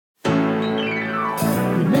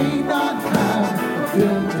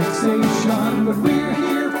film fixation, but we're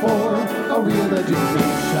here for a real education.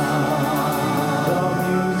 The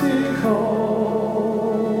musical.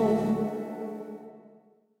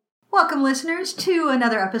 Welcome, listeners, to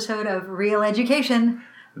another episode of Real Education.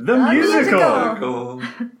 The musical.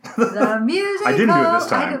 The musical. I didn't do it this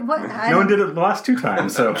time. No one did it the last two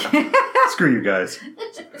times, so screw you guys.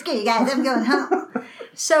 Screw you guys, I'm going home.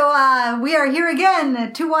 So we are here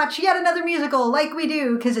again to watch yet another musical like we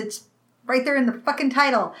do, because it's right there in the fucking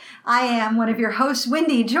title. I am one of your hosts,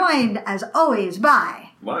 Wendy, joined, as always,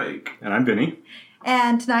 by... Mike. And I'm Vinny.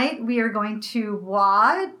 And tonight we are going to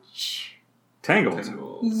watch... Tangled.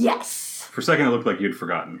 Yes. For a second it looked like you'd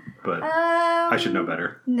forgotten, but I should know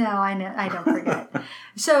better. No, I don't forget.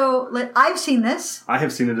 So, I've seen this. I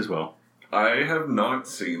have seen it as well. I have not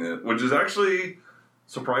seen it, which is actually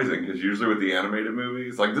surprising, because usually with the animated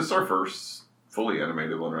movies, like this is our first fully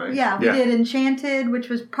animated one, right? Yeah, we did Enchanted, which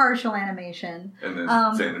was partial animation. And then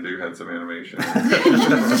Xanadu had some animation.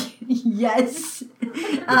 Yes.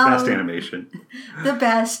 The best animation. The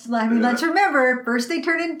best. I mean, let's remember, first they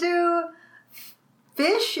turn into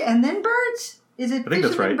fish and then birds? Is it I think fish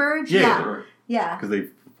that's and then right. birds? Yeah. Yeah. Because they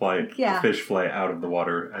fly, the fish fly out of the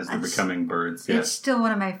water as they're becoming birds. Yeah. It's still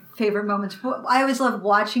one of my favorite moments. I always love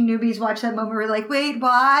watching newbies watch that moment where they're like, wait,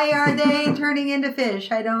 why are they turning into fish?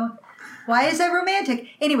 Why is that romantic?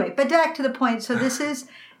 Anyway, but back to the point. So this is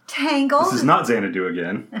Tangled. This is not Xanadu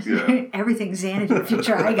again. Yeah. Everything's Xanadu if you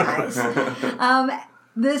try, guys.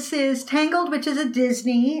 This is Tangled, which is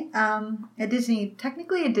technically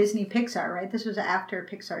a Disney Pixar, right? This was after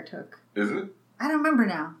Pixar took. Is it? I don't remember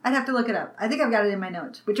now. I'd have to look it up. I think I've got it in my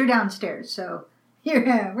notes, which are downstairs. So we're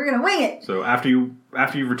gonna wing it. So after you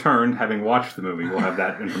return, having watched the movie, we'll have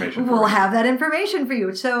that information. We'll have that information for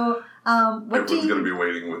you. So Everyone's going to be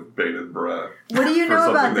waiting with bated breath. What do you know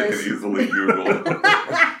about this? this? They can easily Google.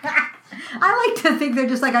 I like to think they're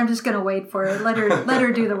just like, I'm just gonna wait for it. Let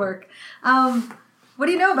her do the work. What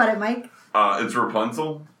do you know about it, Mike? It's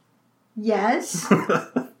Rapunzel. Yes.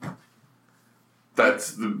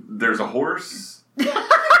 There's a horse.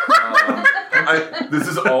 This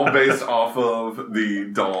is all based off of the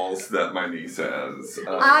dolls that my niece has.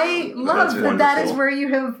 I love that is where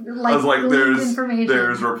you have there's information.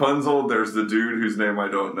 There's Rapunzel, there's the dude whose name I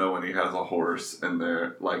don't know, and he has a horse, and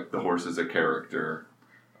the horse is a character.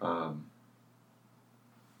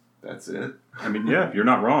 That's it. I mean, yeah, you're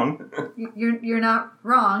not wrong. You're not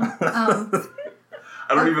wrong. I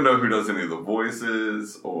don't even know who does any of the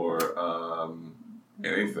voices or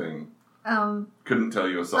anything. Couldn't tell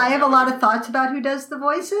you a song. I have a lot of thoughts about who does the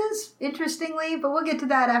voices, interestingly, but we'll get to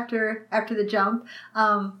that after the jump.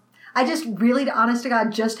 I just really, honest to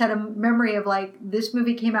God, just had a memory of this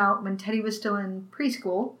movie came out when Teddy was still in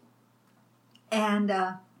preschool, and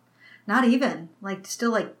not even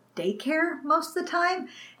still daycare most of the time,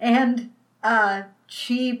 and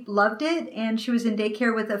she loved it, and she was in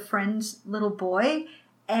daycare with a friend's little boy,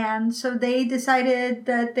 and so they decided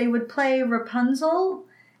that they would play Rapunzel.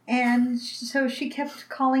 And so she kept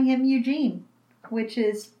calling him Eugene, which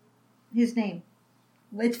is his name.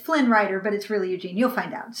 It's Flynn Rider, but it's really Eugene. You'll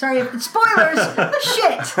find out. Sorry if it's spoilers.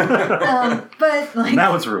 Shit. But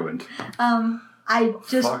now it's ruined. I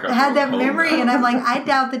just had that memory, and I'm like, I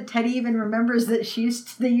doubt that Teddy even remembers that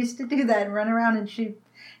they used to do that and run around and shoot.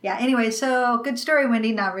 Yeah. Anyway, so good story,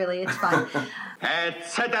 Wendy. Not really. It's fine.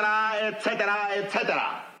 Etc. Etc.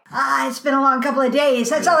 Etc. It's been a long couple of days.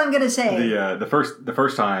 That's all I'm going to say. The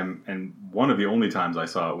first time, and one of the only times I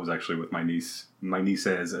saw it was actually with my niece. My niece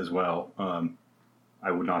says as well.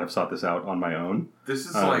 I would not have sought this out on my own. This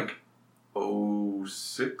is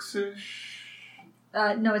 06-ish?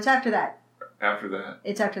 No, it's after that. After that?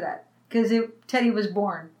 It's after that. Because Teddy was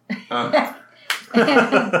born.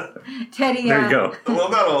 Teddy. There you go. Well,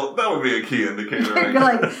 that would be a key indicator.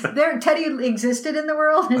 Teddy existed in the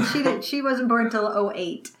world, and she wasn't born until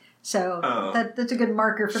 2008. So that's a good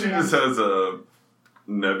marker for me. She just has a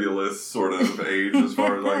nebulous sort of age as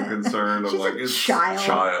far as I'm concerned. She's it's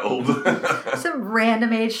child. Some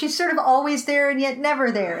random age. She's sort of always there and yet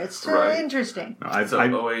never there. It's interesting. No, I've seen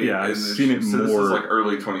it more. This is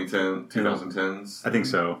early 2010s. I think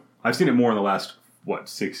so. I've seen it more in the last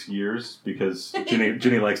 6 years, because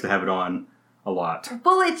Ginny likes to have it on a lot.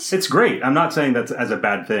 Well, it's great. I'm not saying that's as a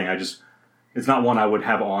bad thing. It's not one I would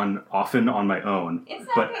have on often on my own. It's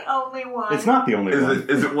not the only one. It's not the only one.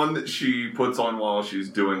 Is it one that she puts on while she's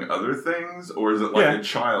doing other things? Or is it a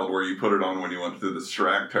child where you put it on when you want to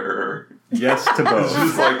distract her? Yes to both. It's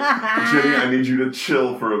just Jenny, I need you to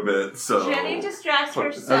chill for a bit. So Jenny distracts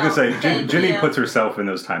herself. I was going to say, Jenny puts herself in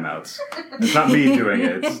those timeouts. It's not me doing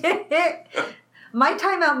it. My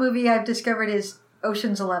timeout movie I've discovered is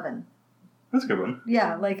Ocean's 11. That's a good one.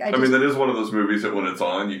 Yeah, like I mean, that is one of those movies that when it's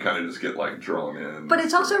on, you kind of just get like drawn in. But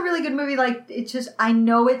it's also a really good movie. Like, it's just, I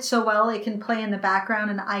know it so well. It can play in the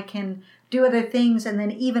background and I can do other things. And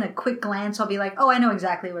then even a quick glance, I'll be like, oh, I know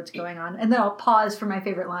exactly what's going on. And then I'll pause for my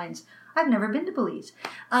favorite lines. I've never been to Belize.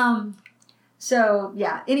 So,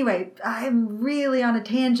 yeah. Anyway, I'm really on a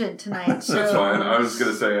tangent tonight. So. That's fine. I was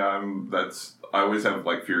going to say, I always have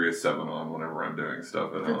like Furious 7 on whenever I'm doing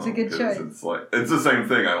stuff at home. That's a good choice. It's the same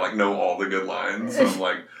thing. I like know all the good lines. So I'm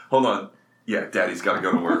like, hold on. Yeah, Daddy's got to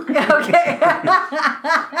go to work. Okay.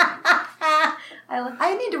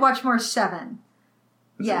 I need to watch more 7.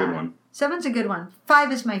 That's a good one. 7's a good one.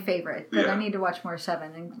 5 is my favorite, but Yeah. I need to watch more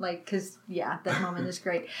 7, and because that moment is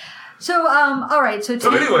great. So, all right. So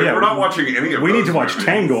anyway, we're not watching any of. We need to watch movies,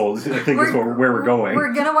 Tangled. I think is where we're going.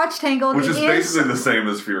 We're gonna watch Tangled, which is basically the same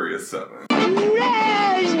as Furious 7.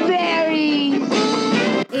 Raspberries.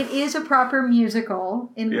 It is a proper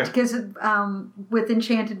musical, because with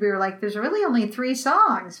Enchanted we were like, there's really only 3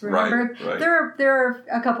 songs. Remember, Right. There are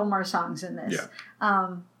a couple more songs in this.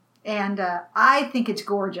 Yeah. And I think it's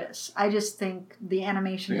gorgeous. I just think the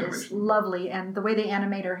animation is lovely. And the way they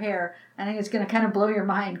animate her hair, I think it's going to kind of blow your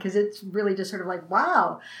mind because it's really just sort of like,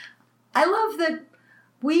 wow. I love that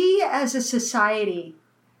we as a society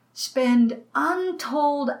spend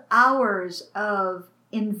untold hours of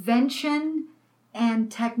invention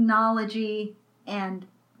and technology and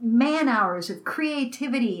man hours of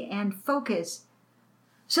creativity and focus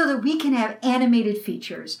so that we can have animated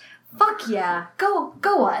features. Fuck yeah. Go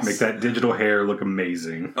us. Make that digital hair look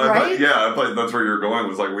amazing. Right? I thought that's where you were going.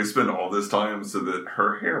 Was like, we spend all this time so that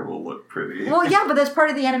her hair will look pretty. Well, yeah, but that's part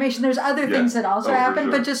of the animation. There's other things that also happen,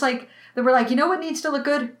 sure. but just like, that we're like, you know what needs to look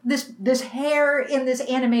good? This hair in this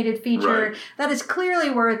animated feature that is clearly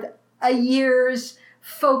worth a year's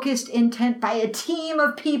focused intent by a team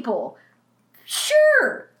of people.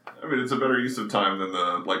 Sure. I mean, it's a better use of time than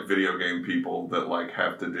the like video game people that like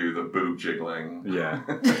have to do the boob jiggling. Yeah.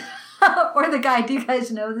 Or the guy, do you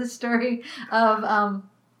guys know the story of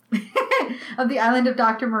of the Island of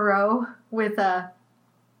Dr. Moreau with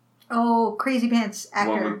Crazy Pants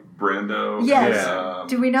actor? One with Brando. Yes. Yeah.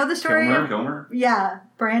 Do we know the story? Kilmer? Yeah,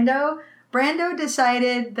 Brando. Brando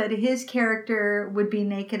decided that his character would be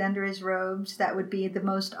naked under his robes. That would be the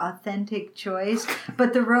most authentic choice.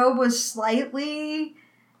 But the robe was slightly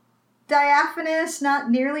diaphanous, not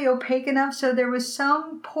nearly opaque enough, so there was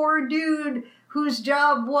some poor dude whose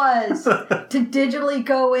job was to digitally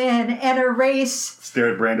go in and erase...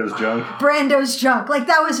 Stare at Brando's junk. Brando's junk. Like,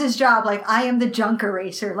 that was his job. Like, I am the junk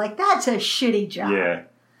eraser. Like, that's a shitty job. Yeah.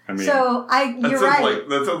 I mean... So, you're right.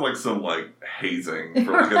 That sounds like some, like, hazing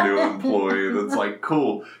for, like, a new employee that's like,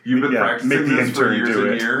 cool, you've been practicing this for years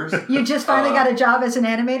and years. You just finally got a job as an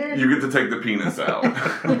animator? You get to take the penis out.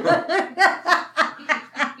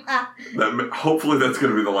 Hopefully that's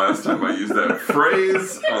going to be the last time I use that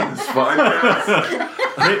phrase on this podcast.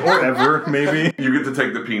 Or ever, maybe. You get to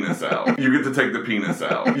take the penis out. You get to take the penis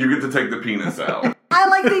out. You get to take the penis out. I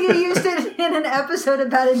like that you used it in an episode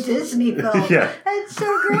about a Disney film. Yeah. That's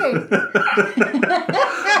so great. Of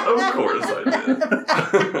course I did.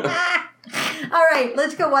 All right,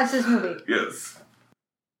 let's go watch this movie. Yes.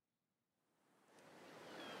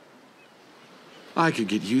 I could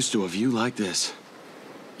get used to a view like this.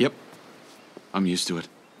 Yep. I'm used to it.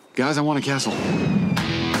 Guys, I want a castle.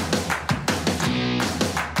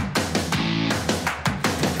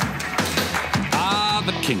 Ah,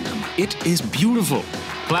 the kingdom. It is beautiful.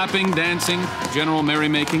 Clapping, dancing, general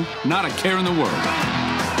merrymaking, not a care in the world.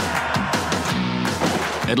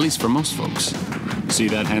 At least for most folks. See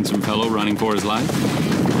that handsome fellow running for his life?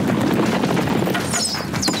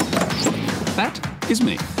 That is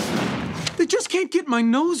me. They just can't get my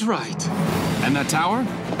nose right. And that tower?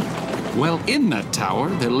 Well, in that tower,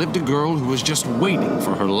 there lived a girl who was just waiting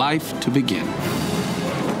for her life to begin.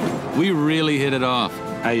 We really hit it off.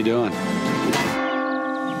 How you doing?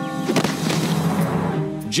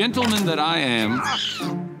 Gentleman that I am,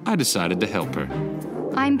 I decided to help her.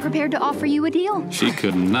 I'm prepared to offer you a deal. She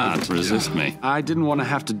could not resist me. I didn't want to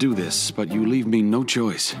have to do this, but you leave me no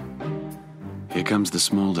choice. Here comes the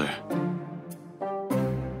smolder.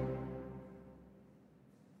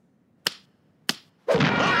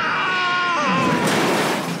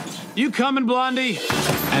 You coming, Blondie?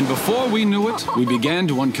 And before we knew it, we began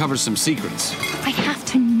to uncover some secrets. I have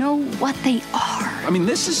to know what they are. I mean,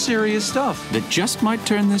 this is serious stuff that just might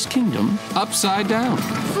turn this kingdom upside down.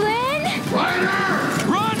 Flynn?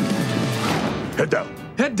 Run! Head down.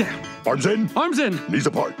 Head down. Arms in. Arms in. Knees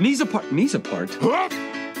apart. Knees apart. Knees apart. Up. Look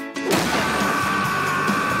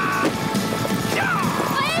out!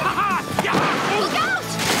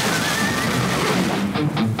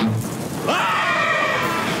 Ah!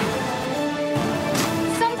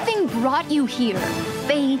 you here?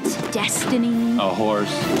 Fate, destiny? A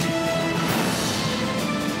horse.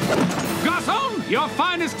 Garçon, your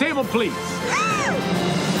finest table, please.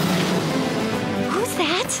 Who's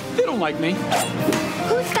that? They don't like me.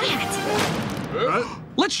 Who's that?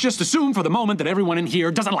 Let's just assume for the moment that everyone in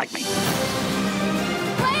here doesn't like me.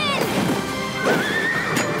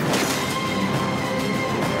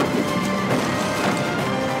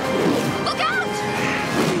 Look out!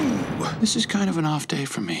 This is kind of an off day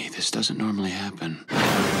for me. This doesn't normally happen.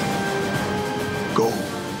 Go.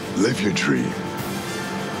 Live your dream.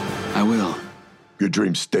 I will. Your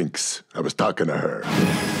dream stinks. I was talking to her.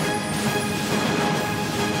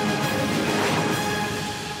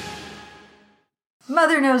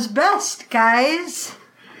 Mother knows best, guys.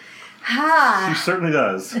 Ha. She certainly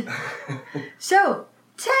does. So,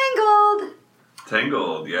 Tangled.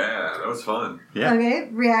 Tangled, yeah, that was fun. Yeah. Okay,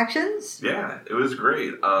 reactions? Yeah, it was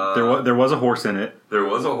great. There was a horse in it. There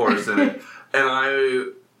was a horse in it.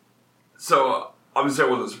 And so obviously I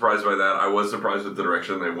wasn't surprised by that. I was surprised with the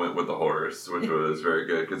direction they went with the horse, which was very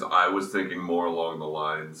good, because I was thinking more along the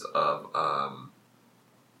lines of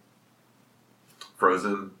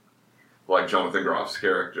Frozen, like Jonathan Groff's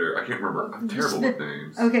character. I can't remember. I'm terrible with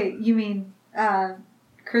names. Okay, you mean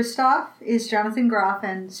Kristoff is Jonathan Groff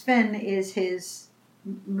and Sven is his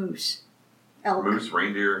moose. Elk. Moose,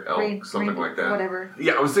 reindeer, elk, something like that. Whatever.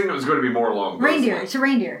 Yeah, I was thinking it was going to be more along those Reindeer. lines. It's a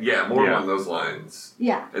reindeer. Yeah, more along those lines.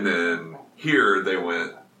 Yeah. And then here they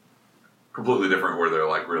went completely different, where they're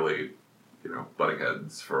like really, butting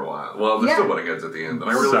heads for a while. Well, they're still butting heads at the end.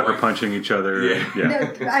 And I really Sucker punching each other. Yeah.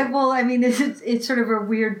 No, it's sort of a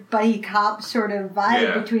weird buddy cop sort of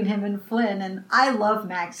vibe between him and Flynn, and I love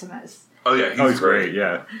Maximus. Oh yeah, he's great.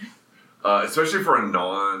 Yeah. Especially for a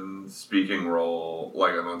non-speaking role,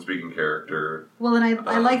 like a non-speaking character. Well, and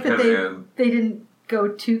I like that and they didn't go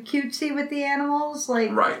too cutesy with the animals,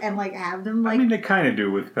 and have them like. I mean, they kind of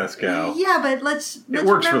do with Pascal. Yeah, but let's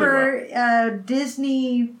works remember really well.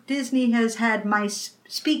 Disney has had mice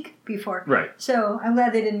speak before, Right? So I'm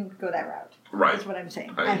glad they didn't go that route. Right, that's what I'm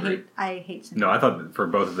saying. I agree. I hate. No, I thought that for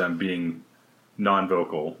both of them being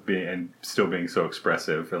non-vocal, and still being so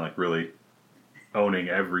expressive and like really owning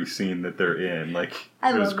every scene that they're in, it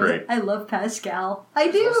was great. I love Pascal. I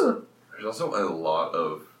do. There's also a lot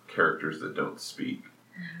of characters that don't speak.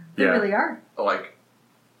 They really are. Like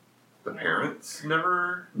the parents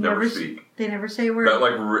never speak. They never say a word. That I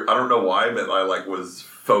don't know why, but I was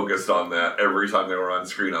focused on that every time they were on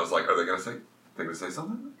screen. I was like, are they going to say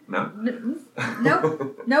something? No.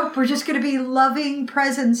 Nope. We're just going to be loving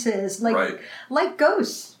presences, like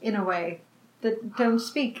ghosts in a way that don't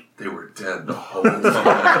speak. They were dead the whole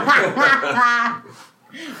time.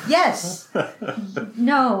 Yes.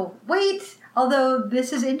 No. Wait. Although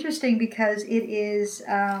this is interesting because it is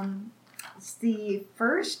it's the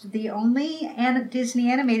only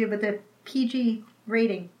Disney animated with a PG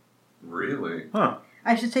rating. Really? Huh.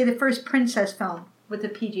 I should say the first princess film with a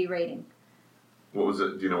PG rating. What was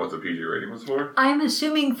it? Do you know what the PG rating was for? I'm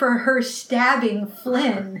assuming for her stabbing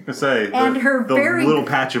Flynn. And her the very little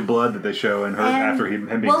patch of blood that they show in her after him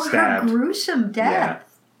being stabbed. Her gruesome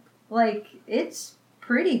death. Yeah. It's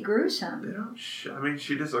pretty gruesome. They don't. I mean,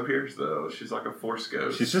 she disappears though. She's like a force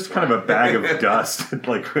ghost. She's just kind of a bag of dust. At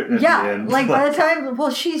the end. By the time,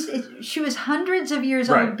 she was hundreds of years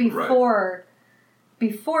old before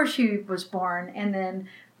she was born, and then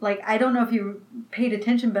I don't know if you paid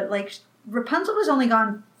attention, but Rapunzel was only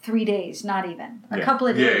gone 3 days, not even a couple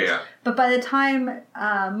of days. Yeah. But by the time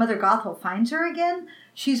Mother Gothel finds her again,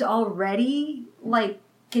 she's already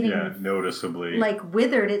getting noticeably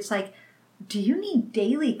withered. It's do you need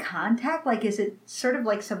daily contact? Is it sort of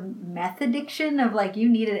like some meth addiction of you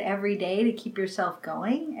need it every day to keep yourself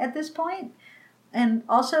going at this point? And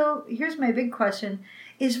also, here's my big question.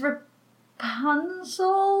 Is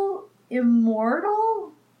Rapunzel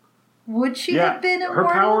immortal? Would she have been immortal?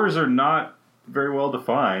 Her powers are not very well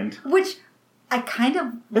defined. Which I kind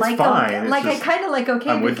of like. Fine. I kind of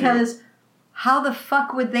okay because how the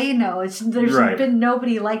fuck would they know? There's been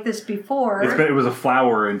nobody like this before. It was a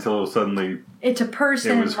flower until suddenly it's a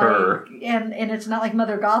person. It was her, and it's not like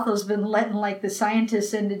Mother Gothel's been letting the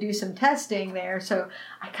scientists in to do some testing there. So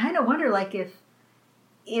I kind of wonder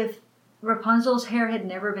if Rapunzel's hair had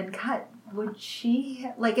never been cut. Would she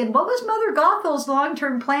and what was Mother Gothel's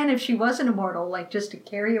long-term plan if she wasn't immortal? Just to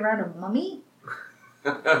carry around a mummy?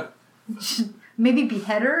 Maybe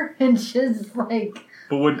behead her and just But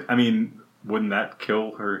wouldn't that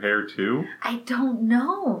kill her hair too? I don't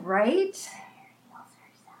know, right?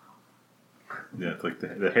 Yeah, it's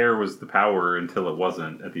the hair was the power until it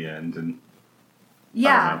wasn't at the end, and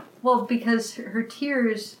yeah, well, because her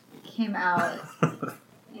tears came out.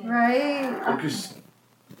 Right?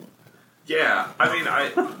 Yeah, I mean,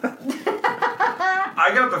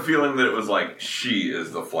 I got the feeling that it was like she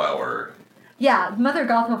is the flower. Yeah, Mother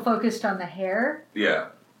Gothel focused on the hair, Yeah.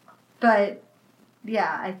 but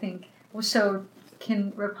yeah, I think so.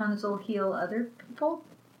 Can Rapunzel heal other people?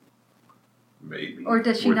 Maybe. Or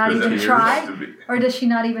does she With not the even tears? try? Or does she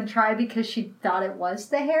not even try because she thought it was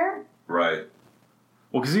the hair? Right.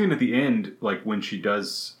 Well, because even at the end, like when she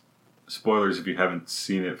does, spoilers if you haven't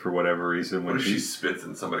seen it for whatever reason, when she spits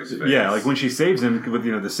in somebody's face. Yeah, like when she saves him with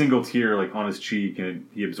the single tear like on his cheek and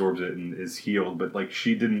he absorbs it and is healed, but like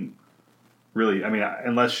she didn't really. I mean,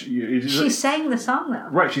 unless She sang the song though.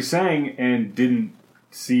 Right, she sang and didn't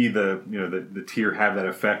see the the tear have that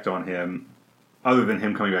effect on him, other than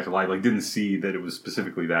him coming back to life. Like didn't see that it was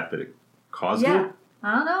specifically that it caused it.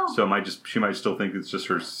 I don't know. So she might still think it's just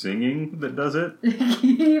her singing that does it.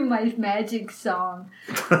 My magic song.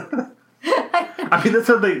 I mean, that's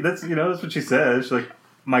what she says. She's like,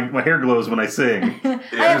 my hair glows when I sing.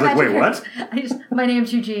 I was like, wait, hair. what? My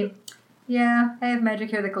name's Eugene. Yeah, I have magic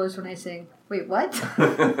hair that glows when I sing. Wait, what?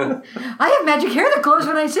 I have magic hair that glows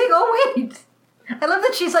when I sing. Oh, wait. I love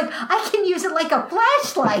that she's like, I can use it like a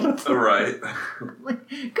flashlight. Right.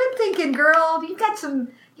 Good thinking, girl. You got some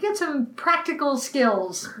practical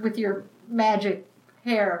skills with your magic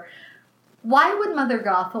hair. Why would Mother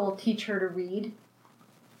Gothel teach her to read?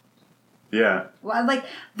 Yeah. Well, like,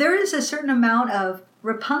 there is a certain amount of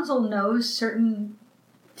Rapunzel knows certain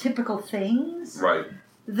typical things. Right.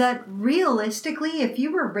 That realistically, if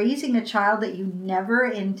you were raising a child that you never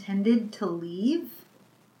intended to leave,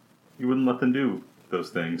 You wouldn't let them do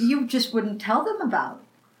those things. you just wouldn't tell them about.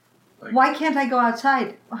 Why can't I go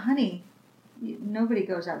outside? Well, honey, nobody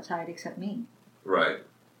goes outside except me. Right.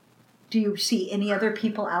 Do you see any other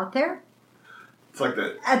people out there? It's like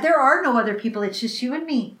that. There are no other people. It's just you and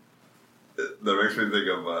me. That makes me think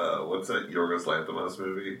of, what's that Yorgos Lanthimos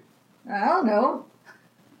movie? I don't know.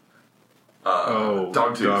 Dogtooth.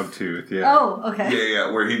 Dogtooth, yeah. Oh, okay. Yeah,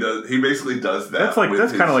 where he basically does that.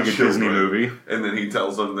 That's kind of like a Disney movie. And then he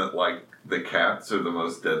tells them that, like, the cats are the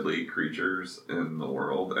most deadly creatures in the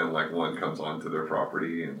world, and, like, one comes onto their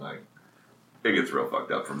property, and, like, it gets real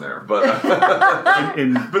fucked up from there. But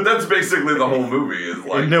but that's basically the whole movie is,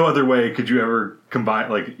 like... In no other way could you ever combine,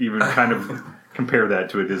 like, even kind of... compare that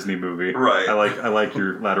to a Disney movie. Right. I like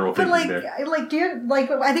your lateral But thinking there.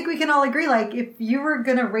 I think we can all agree, like, if you were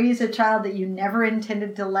going to raise a child that you never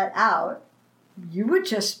intended to let out, you would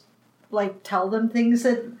just, like, tell them things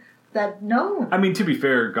that no. I mean, to be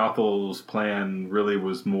fair, Gothel's plan really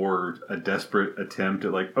was more a desperate attempt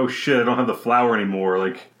at, like, oh shit, I don't have the flower anymore.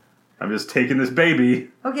 Like, I'm just taking this baby.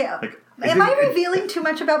 Okay. Like, Am I revealing too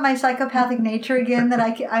much about my psychopathic nature again? That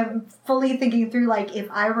I'm fully thinking through, like, if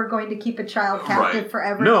I were going to keep a child captive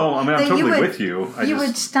forever. No, I mean, I'm totally would, with you. You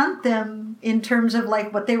would stunt them in terms of,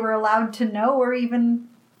 like, what they were allowed to know or even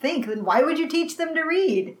think. Then why would you teach them to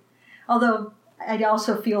read? Although, I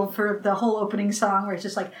also feel for the whole opening song where it's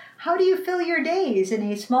just like, how do you fill your days in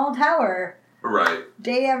a small tower? Right.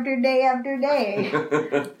 Day after day after day.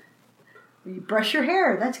 You brush your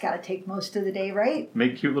hair. That's got to take most of the day, right?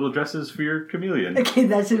 Make cute little dresses for your chameleon. Okay,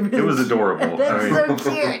 that's really it was adorable. That's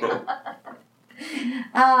so cute.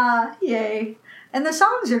 Yay. And the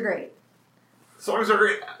songs are great. Songs are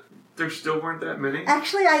great. There still weren't that many.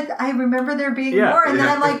 Actually, I remember there being more, and then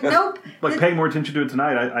I'm like, nope. Like, paying more attention to it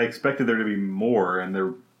tonight, I expected there to be more, and they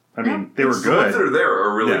were good. The ones that are there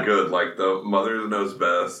are really good. Like, the Mother That Knows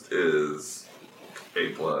Best is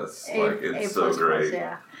A+. Like, it's so great.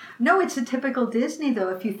 Yeah. No, it's a typical Disney, though.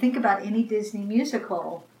 If you think about any Disney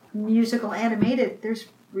musical animated, there's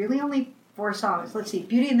really only 4 songs. Let's see.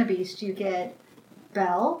 Beauty and the Beast, you get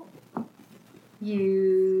Belle.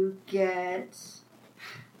 You get...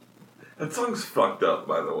 That song's fucked up,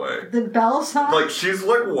 by the way. The Belle song? Like, she's,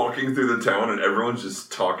 like, walking through the town and everyone's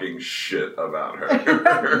just talking shit about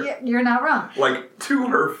her. You're not wrong. Like, to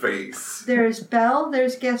her face. There's Belle,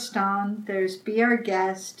 there's Gaston, there's Be Our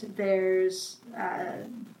Guest, there's...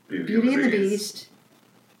 Beauty and the Beast.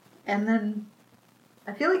 And then,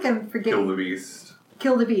 I feel like I'm forgetting... Kill the Beast.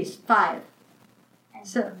 Kill the Beast, 5. And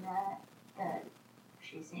So, then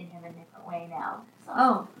she's seen him a different way now. So.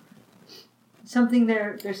 oh. Something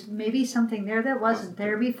there, there's maybe something there that wasn't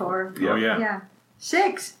there before. Oh, yeah. Yeah.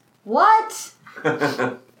 6. What?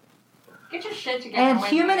 Get your shit together. And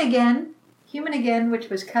Human Again, which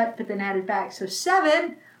was cut but then added back. So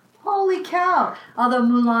 7. Holy cow. Although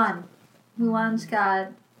Mulan's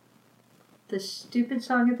got the stupid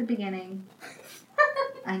song at the beginning.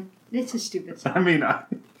 It's a stupid song. I mean,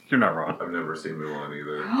 you're not wrong. I've never seen Mulan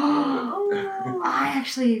either. I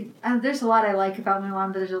actually, there's a lot I like about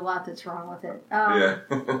Mulan, but there's a lot that's wrong with it.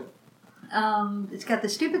 It's got the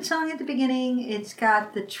stupid song at the beginning. It's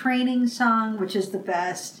got the training song, which is the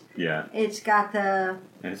best. Yeah. It's got the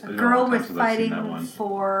girl with fighting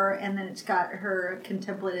for, and then it's got her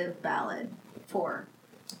contemplative ballad for.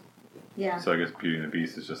 Yeah. So I guess Beauty and the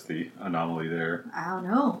Beast is just the anomaly there. I don't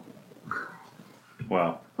know.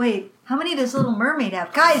 Wow. Wait, how many does Little Mermaid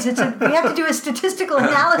have? Guys, we have to do a statistical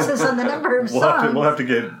analysis on the number of songs. We'll have to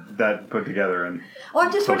get that put together and. Oh,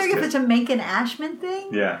 I'm just wondering if it's a Menken Ashman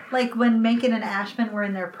thing. Yeah. Like when Menken and Ashman were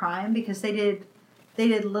in their prime, because they did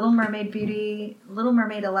Little Mermaid,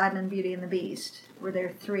 Aladdin, and Beauty and the Beast. Were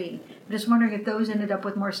there 3? I'm just wondering if those ended up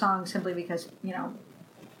with more songs simply because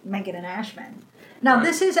Menken and Ashman. Now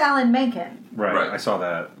this is Alan Menken. Right. I saw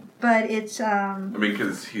that. But it's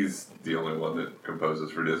because he's the only one that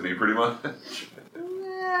composes for Disney, pretty much.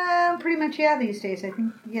 Pretty much, yeah. These days, I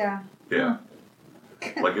think, yeah. Yeah.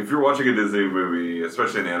 Like if you're watching a Disney movie,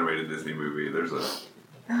 especially an animated Disney movie, there's a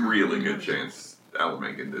really good chance Alan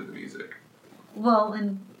Menken did the music. Well,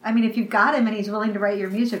 and I mean, if you've got him and he's willing to write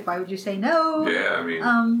your music, why would you say no? Yeah, I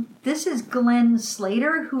mean, this is Glenn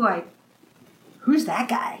Slater, who's that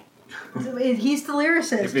guy? He's the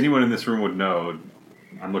lyricist. If anyone in this room would know,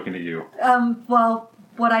 I'm looking at you. Well,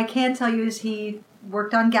 what I can tell you is he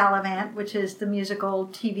worked on Gallivant, which is the musical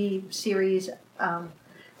TV series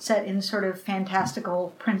set in sort of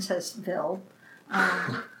fantastical Princessville.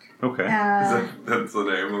 Okay. That's the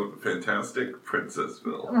name of Fantastic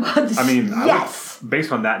Princessville. I mean, yes.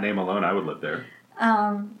 Based on that name alone, I would live there.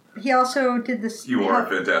 He also did this. You are a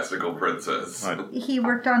fantastical princess. He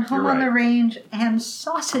worked on Home on the Range and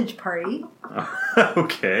Sausage Party.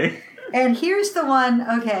 Okay. And here's the one.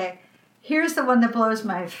 Okay, here's the one that blows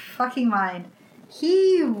my fucking mind.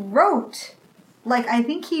 He wrote, I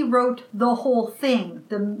think he wrote the whole thing,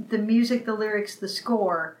 the music, the lyrics, the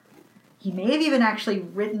score. He may have even actually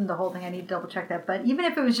written the whole thing. I need to double check that. But even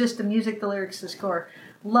if it was just the music, the lyrics, the score,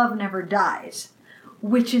 Love Never Dies,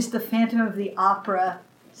 which is the Phantom of the Opera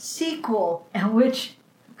sequel, and which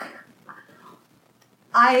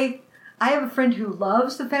I have a friend who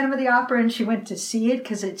loves the Phantom of the Opera, and she went to see it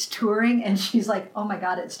because it's touring, and she's like, oh my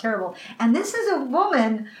God, it's terrible. And this is a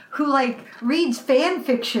woman who, reads fan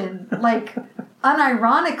fiction,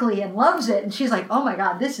 unironically and loves it, and she's like, oh my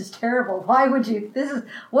God, this is terrible. Why would you,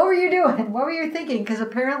 what were you doing? What were you thinking? Because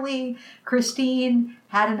apparently Christine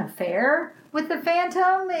had an affair with the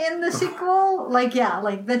Phantom in the sequel.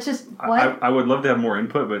 That's just, what? I would love to have more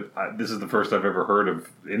input, but this is the first I've ever heard of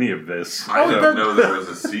any of this. I don't know there was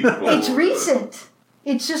a sequel. It's recent.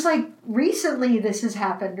 It's just recently this has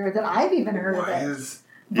happened, or that I've even heard of it.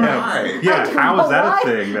 Yeah, how is that a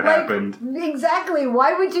thing that happened? Exactly.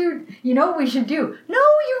 Why would you, what we should do? No,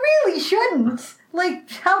 you really shouldn't.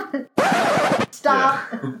 Stop.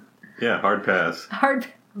 Yeah, hard pass.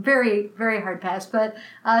 Very, very hard pass. But,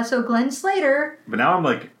 so Glenn Slater. But now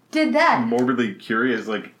I'm did that. Morbidly curious.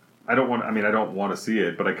 I don't want to see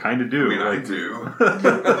it, but I kind of do. I do.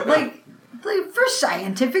 For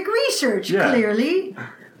scientific research, clearly.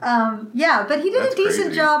 But he did a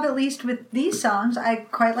decent job, at least with these songs. I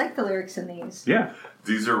quite like the lyrics in these. Yeah.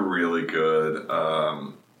 These are really good.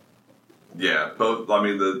 Both. I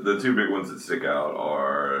mean, the 2 big ones that stick out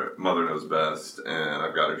are Mother Knows Best and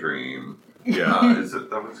I've Got a Dream. Yeah, is it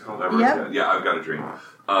that what it's called? Yep. Yeah, I've Got a Dream.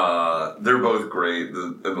 They're both great,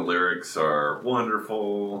 and the lyrics are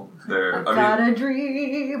wonderful. I've got a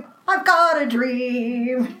dream.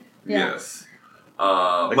 Yeah. Yes.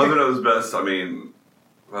 Mother Knows Best. I mean,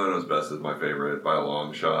 Mother Knows Best is my favorite by a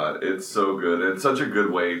long shot. It's so good. It's such a good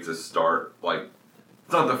way to start.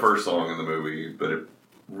 It's not the first song in the movie, but it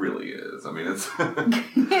really is. I mean, it's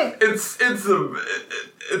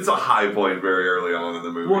a high point very early on in the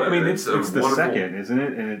movie. Well, I mean, it's the second, isn't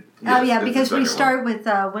it? And because we start with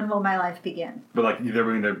When Will My Life Begin? But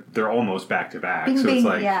they're almost back to back. Bing, so bing,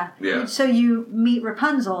 it's yeah. So you meet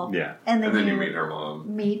Rapunzel. Yeah. And then you meet her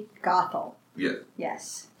mom. Meet Gothel. Yeah.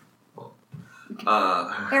 Yes. Well,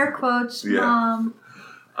 air quotes, yeah. mom.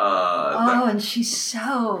 And she's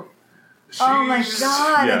so. Oh my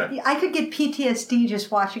God! Yeah. I could get PTSD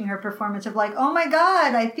just watching her performance of oh my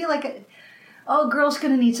God! I feel girl's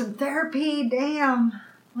gonna need some therapy. Damn,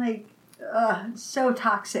 it's so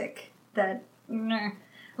toxic that,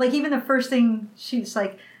 even the first thing she's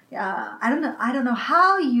I don't know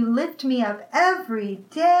how you lift me up every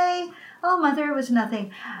day. Oh mother, it was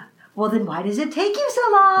nothing. Well then, why does it take you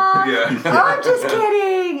so long? Yeah. Oh, I'm just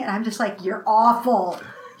kidding. And I'm just you're awful.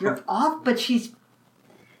 You're off. But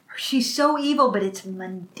she's so evil, but it's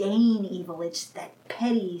mundane evil. It's that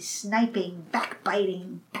petty, sniping,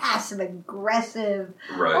 backbiting, passive-aggressive.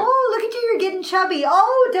 Right. Oh, look at you, you're getting chubby.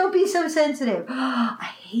 Oh, don't be so sensitive.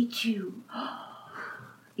 I hate you.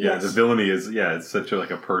 Yeah, Yes. the villainy is, it's such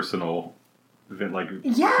a personal, evil. Like,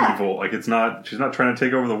 she's not trying to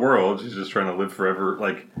take over the world. She's just trying to live forever,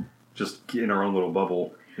 just in her own little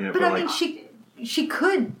bubble. But I mean, she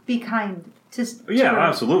could be kind to yeah, her.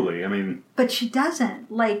 absolutely. I mean, But she doesn't.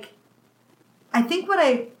 I think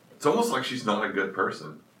It's almost like she's not a good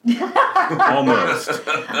person. almost.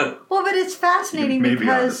 Well, but it's fascinating Maybe onto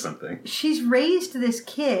because something. she's raised this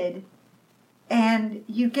kid, and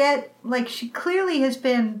you get, she clearly has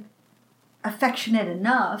been affectionate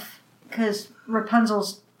enough, because Rapunzel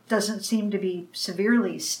doesn't seem to be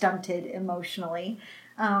severely stunted emotionally.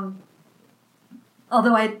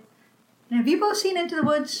 Although have you both seen Into the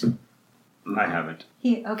Woods? I haven't.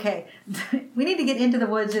 Okay. We need to get Into the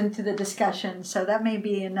Woods into the discussion, so that may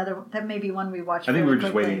be one we watch. I think we were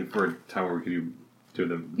just quickly. waiting for a time where we could do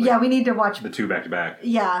the we need to watch the two back to back.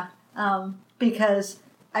 Yeah, because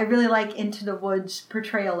I really like Into the Woods'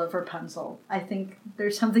 portrayal of Rapunzel. I think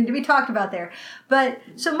there's something to be talked about there. But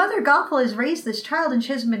so Mother Gothel has raised this child, and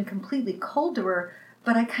she hasn't been completely cold to her.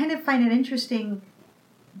 But I kind of find it interesting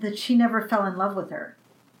that she never fell in love with her,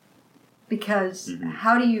 because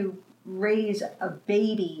how do you raise a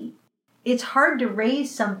baby? It's hard to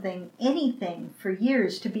raise anything for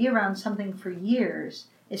years, to be around something for years,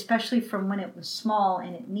 especially from when it was small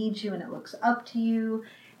and it needs you and it looks up to you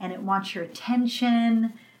and it wants your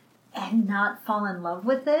attention, and not fall in love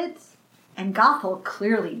with it. And Gothel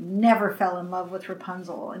clearly never fell in love with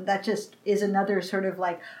Rapunzel, and that just is another sort of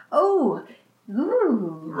ooh.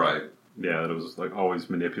 Right. Yeah, it was always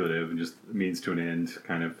manipulative and just means to an end,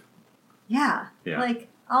 kind of. Yeah. Yeah.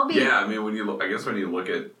 I'll be. Yeah, I mean, when you look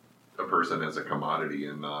at a person as a commodity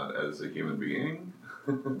and not as a human being.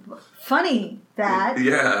 Funny that.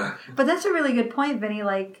 Yeah. But that's a really good point, Vinny.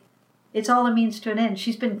 It's all a means to an end.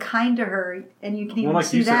 She's been kind to her, and you can even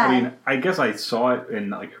see that. I mean, I guess I saw it in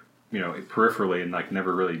peripherally and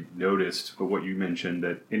never really noticed. But what you mentioned,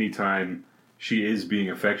 that anytime she is being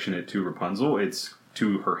affectionate to Rapunzel, it's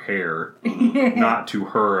to her hair, not to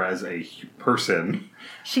her as a person.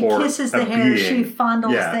 She kisses the hair. Being. She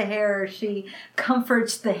fondles the hair. She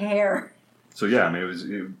comforts the hair. So yeah, I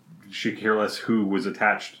mean, she could care less who was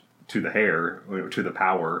attached to the hair, to the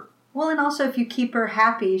power. Well, and also if you keep her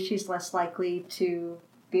happy, she's less likely to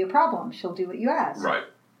be a problem. She'll do what you ask. Right.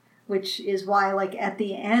 Which is why, at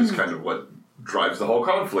the end... It's kind of what drives the whole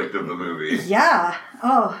conflict of the movie. Yeah.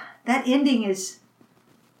 Oh, that ending is...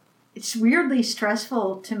 It's weirdly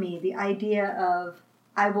stressful to me, the idea of,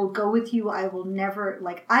 I will go with you, I will never...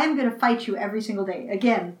 I'm going to fight you every single day.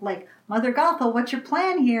 Again, Mother Gothel, what's your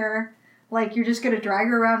plan here? You're just going to drag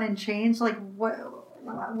her around in chains? What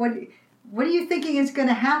are you thinking is going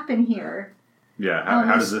to happen here? Yeah,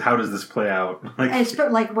 how does this play out?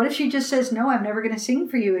 What if she just says, no, I'm never going to sing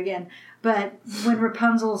for you again? But when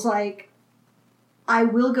Rapunzel's I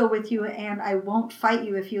will go with you and I won't fight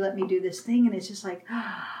you if you let me do this thing. And it's just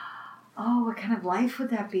oh, what kind of life would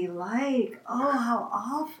that be like? Oh, how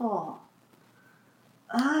awful.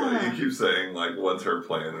 Well, you keep saying, what's her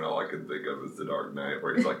plan? And all I can think of is The Dark Knight,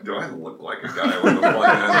 where he's do I look like a guy with a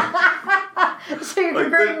plan? So you're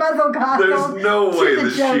comparing Mother Gothel. There's no way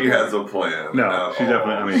that Joker. she has a plan. No, she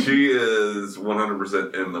definitely, she is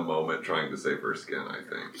 100% in the moment trying to save her skin, I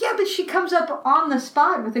think. Yeah, but she comes up on the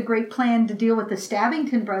spot with a great plan to deal with the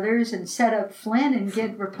Stabbington brothers and set up Flynn and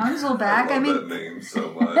get Rapunzel back. I love that name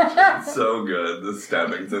so much. It's so good. The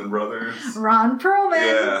Stabbington brothers. Ron Perlman.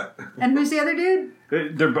 Yeah. And who's the other dude?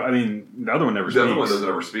 The other one never speaks. The other one doesn't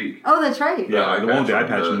ever speak. Oh, that's right. Yeah, the one with the eye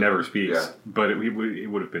patch the- never speaks. yeah. But it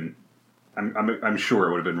would have been... I'm sure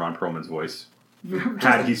it would have been Ron Perlman's voice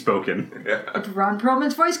had he spoken. Yeah. It's Ron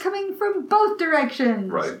Perlman's voice coming from both directions.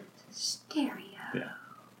 Right. Stereo. Yeah.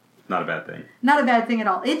 Not a bad thing. Not a bad thing at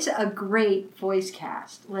all. It's a great voice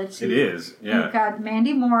cast. Let's see. It is, yeah. You've got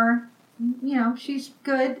Mandy Moore. She's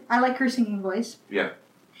good. I like her singing voice. Yeah.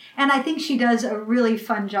 And I think she does a really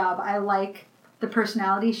fun job. I like the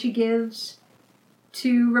personality she gives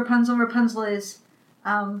to Rapunzel. Rapunzel is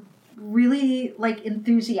really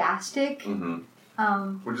enthusiastic.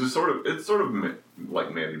 Mm-hmm. Which is sort of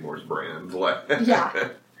like Mandy Moore's brand. Yeah.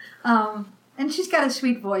 And she's got a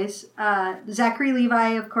sweet voice. Zachary Levi,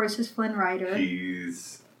 of course, is Flynn Rider.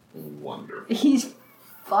 He's wonderful. He's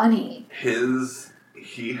funny.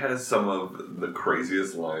 He has some of the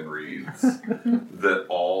craziest line reads that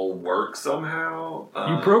all work somehow.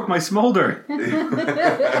 You broke my smolder.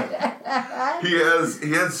 He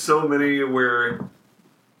has so many where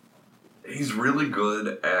he's really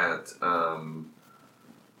good at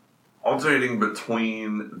alternating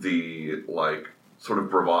between the like sort of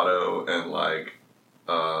bravado and like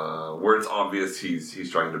where it's obvious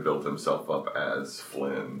he's trying to build himself up as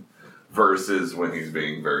Flynn versus when he's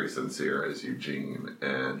being very sincere as Eugene.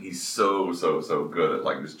 And he's so good at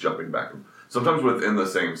like just jumping back and sometimes within the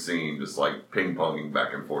same scene, just like ping-ponging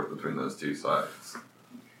back and forth between those two sides.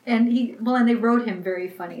 And they wrote him very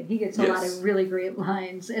funny. He gets a lot of really great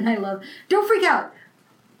lines, and I love, don't freak out!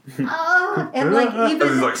 And like even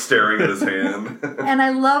he's like staring at his hand. And I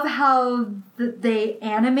love how they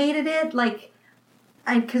animated it, like,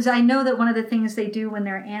 because I know that one of the things they do when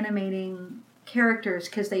they're animating characters,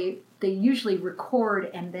 because they usually record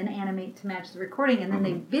and then animate to match the recording, and then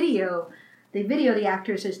they video the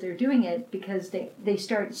actors as they're doing it, because they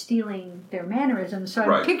start stealing their mannerisms. So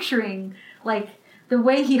I'm picturing like the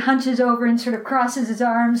way he hunches over and sort of crosses his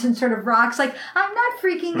arms and sort of rocks, like, I'm not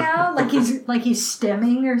freaking out, like he's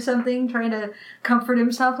stemming or something, trying to comfort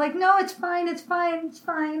himself, like, no, it's fine, I'm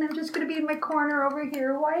just going to be in my corner over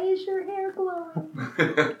here. Why is your hair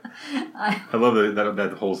glowing? I love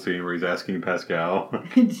that whole scene where he's asking Pascal,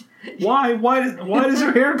 why does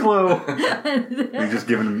your hair glow? He's just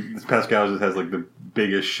giving him, Pascal just has like the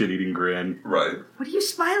biggest shit-eating grin. Right. What are you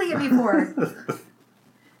smiling at me for?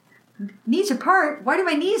 Knees apart? Why do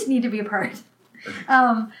my knees need to be apart?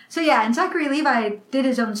 And Zachary Levi did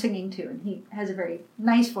his own singing too, and he has a very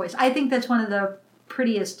nice voice. I think that's one of the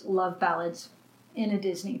prettiest love ballads in a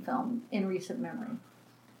Disney film in recent memory.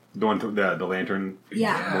 The one, the lantern.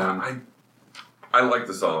 Yeah. I like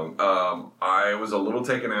the song. I was a little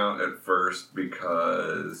taken out at first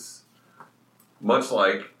because, much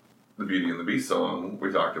like the Beauty and the Beast song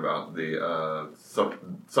we talked about, the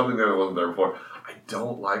something that wasn't there before. I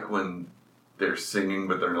don't like when they're singing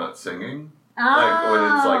but they're not singing. Like when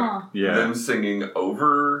it's like them singing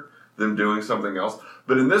over them doing something else.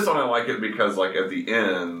 But in this one I like it because like at the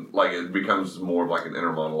end, like it becomes more of like an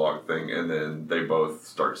inner monologue thing, and then they both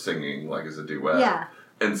start singing like as a duet. Yeah.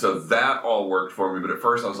 And so that all worked for me, but at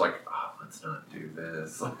first I was like, let's not do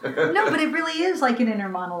this. No, but it really is like an inner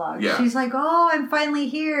monologue. Yeah. She's like, oh, I'm finally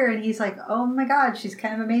here. And he's like, oh my God, she's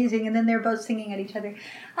kind of amazing. And then they're both singing at each other.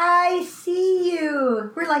 I see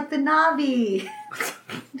you. We're like the Na'vi.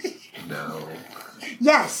 No.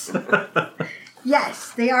 Yes.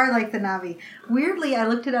 Yes, they are like the Na'vi. Weirdly, I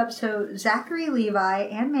looked it up. So Zachary Levi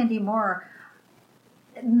and Mandy Moore,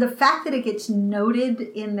 the fact that it gets noted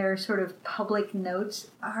in their sort of public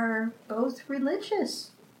notes, are both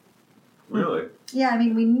religious. Really? Yeah, I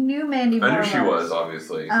mean, we knew Mandy Moore. I knew she was,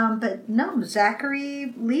 obviously. But no,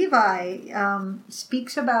 Zachary Levi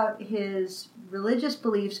speaks about his religious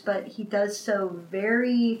beliefs, but he does so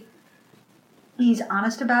he's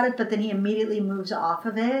honest about it, but then he immediately moves off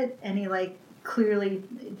of it, and he, like, clearly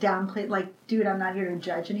downplayed, like, dude, I'm not here to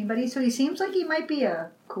judge anybody. So he seems like he might be a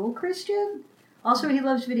cool Christian. Also, he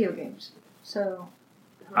loves video games. So.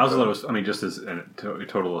 I was a little, I mean, just as a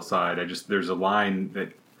total aside, there's a line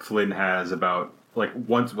that Flynn has about like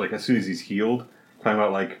once, like as soon as he's healed, talking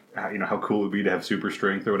about like how cool it would be to have super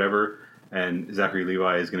strength or whatever, and Zachary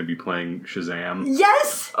Levi is going to be playing Shazam.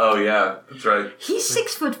 Yes. Oh yeah, that's right. He's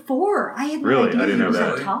 6'4". I had no really, idea I didn't know he was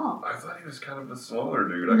that. that tall. I thought he was kind of a smaller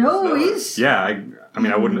dude. No, he's I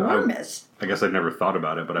mean, I wouldn't. enormous. I guess I'd never thought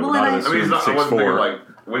about it, but I would Well, not have I mean, assumed I wasn't thinking 6'4". like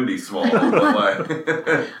Wendy small, but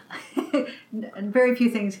like. And very few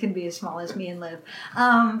things can be as small as me and Liv.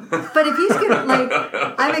 But if he's gonna, like,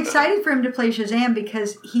 I'm excited for him to play Shazam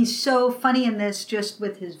because he's so funny in this, just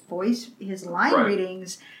with his voice, his line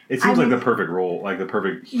readings. It seems like the perfect role, like the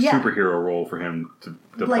perfect superhero role for him to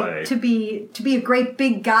play. To be a great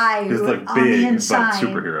big guy who like on big, the inside, but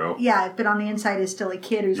superhero. Yeah, but on the inside is still a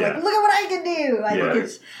kid who's like, look at what I can do. I think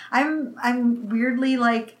it's. I'm weirdly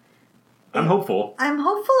like. I'm hopeful. I'm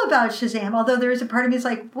hopeful about Shazam, although there is a part of me that's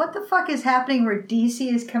like, what the fuck is happening where DC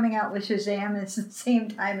is coming out with Shazam at the same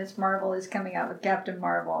time as Marvel is coming out with Captain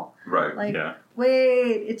Marvel? Right. Like,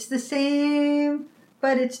 wait, it's the same,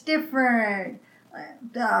 but it's different.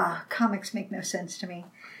 Comics make no sense to me.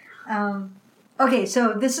 Okay,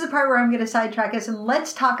 so this is the part where I'm going to sidetrack us, and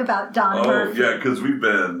let's talk about Don Murphy. Oh, yeah, because we've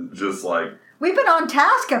been just like... We've been on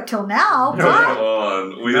task up till now.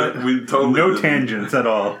 We totally... No tangents at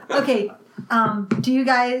all. Okay, do you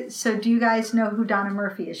guys know who Donna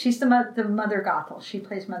Murphy is? She's the Mother Gothel. She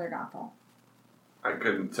plays Mother Gothel. I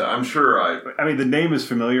couldn't tell. I'm sure I mean, the name is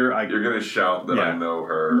familiar. You're going to shout that I know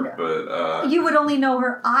her, but... You would only know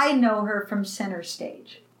her. I know her from Center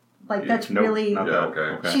Stage. Like, that's really...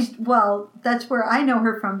 Okay. That's where I know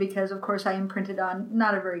her from because, of course, I imprinted on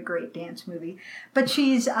not a very great dance movie. But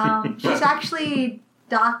she's actually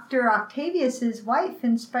Dr. Octavius's wife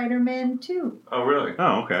in Spider-Man 2. Oh, really?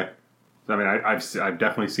 Oh, okay. I mean, I've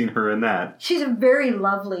definitely seen her in that. She's a very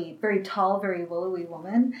lovely, very tall, very willowy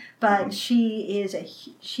woman, but she is a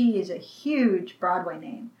huge Broadway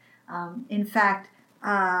name. In fact,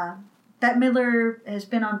 Bette Midler has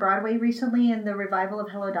been on Broadway recently in the revival of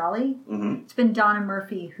Hello, Dolly. Mm-hmm. It's been Donna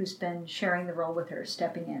Murphy who's been sharing the role with her,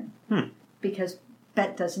 stepping in. Because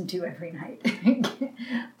Bette doesn't do every night.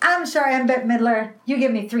 I'm sorry, I'm Bette Midler. You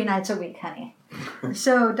give me 3 nights a week, honey.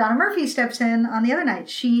 So Donna Murphy steps in on the other night.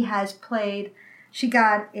 She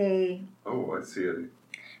got a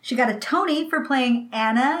Tony for playing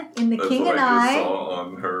Anna in The King and I. That's what I just saw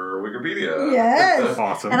on her Wikipedia. Yes.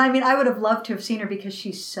 Awesome. And I mean, I would have loved to have seen her because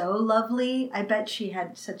she's so lovely. I bet she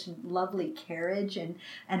had such a lovely carriage, and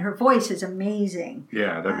her voice is amazing.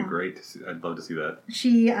 Yeah, that'd be great. I'd love to see that.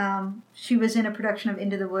 She was in a production of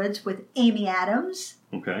Into the Woods with Amy Adams.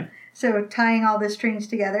 Okay. So tying all the strings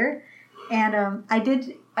together. And I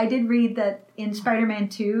did read that in Spider-Man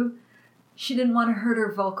 2, she didn't want to hurt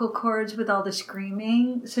her vocal cords with all the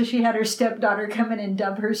screaming, so she had her stepdaughter come in and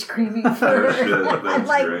dub her screaming for her. Shit, I'm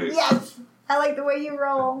like, great. yes, I like the way you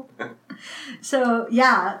roll. So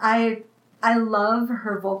yeah, I love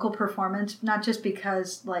her vocal performance, not just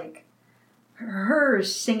because like her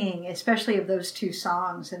singing, especially of those 2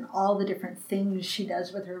 songs and all the different things she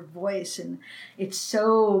does with her voice, and it's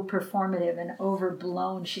so performative and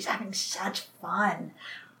overblown. She's having such fun.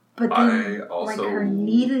 But then, like, her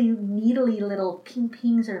needly little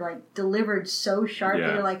ping-pings are, like, delivered so sharp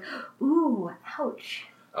that you're like, ooh, ouch.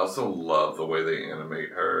 I also love the way they animate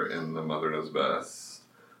her in The Mother Knows Best.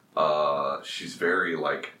 She's very,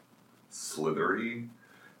 like, slithery.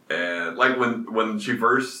 And, like, when she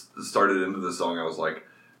first started into the song, I was like,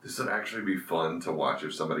 this would actually be fun to watch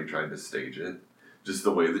if somebody tried to stage it. Just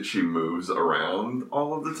the way that she moves around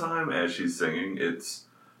all of the time as she's singing. It's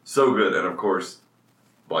so good. And, of course,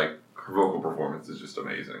 like, her vocal performance is just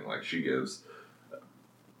amazing. Like, she gives...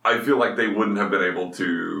 I feel like they wouldn't have been able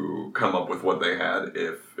to come up with what they had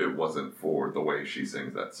if it wasn't for the way she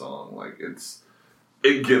sings that song. Like,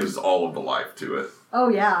 it gives all of the life to it. Oh,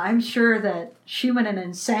 yeah. I'm sure that she went in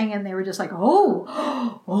and sang and they were just like,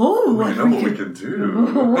 oh, we know what we can do.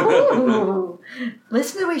 Oh.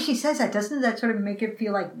 Listen to the way she says that. Doesn't that sort of make it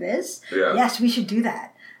feel like this? Yeah. Yes, we should do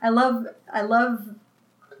that. I love...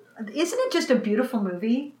 Isn't it just a beautiful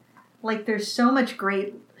movie? Like, there's so much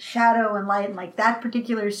great shadow and light, and like that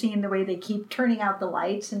particular scene, the way they keep turning out the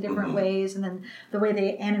lights in different ways, and then the way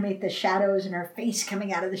they animate the shadows and her face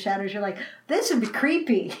coming out of the shadows, you're like, this would be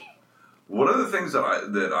creepy. One of the things that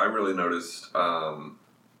I really noticed, and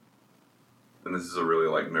this is a really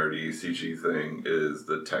like nerdy CG thing, is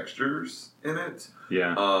the textures in it.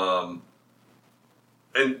 Yeah.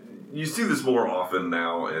 And you see this more often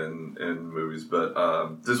now in movies, but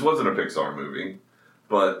this wasn't a Pixar movie.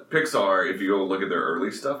 But Pixar, if you go look at their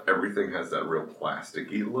early stuff, everything has that real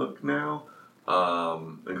plasticky look now.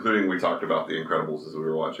 Including, we talked about The Incredibles as we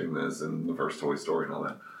were watching this, and the first Toy Story and all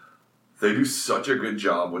that. They do such a good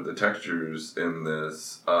job with the textures in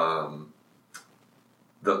this that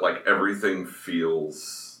like everything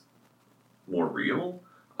feels more real.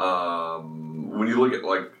 When you look at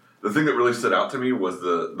like the thing that really stood out to me was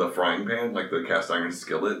the frying pan, like the cast iron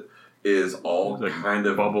skillet, is all like kind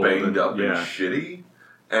of banged up and shitty,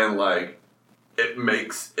 and like it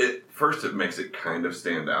makes it kind of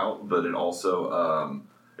stand out, but it also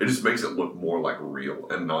it just makes it look more like real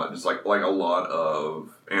and not just like a lot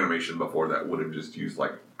of animation before that would have just used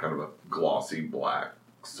like kind of a glossy black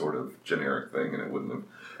sort of generic thing, and it wouldn't have.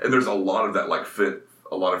 And there's a lot of that like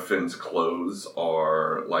a lot of Finn's clothes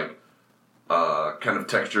are like kind of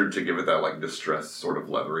textured to give it that like distressed sort of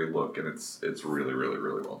leathery look, and it's really really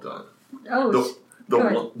really well done. Oh,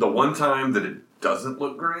 the one time that it doesn't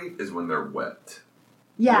look great is when they're wet.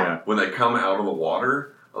 Yeah. When they come out of the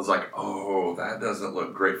water, I was like, oh, that doesn't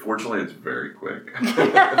look great. Fortunately, it's very quick.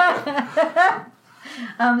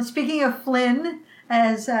 Speaking of Flynn,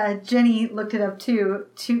 as Jenny looked it up too,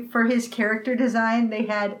 for his character design, they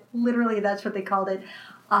had literally, that's what they called it,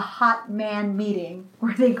 a hot man meeting,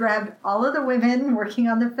 where they grabbed all of the women working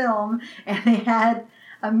on the film and they had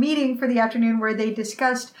a meeting for the afternoon where they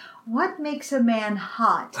discussed what makes a man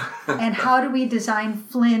hot and how do we design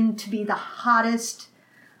Flynn to be the hottest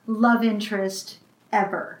love interest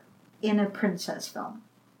ever in a princess film.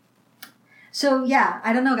 So yeah,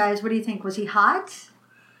 I don't know, guys. What do you think? Was he hot?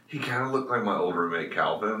 He kind of looked like my old roommate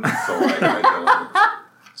Calvin, so like, I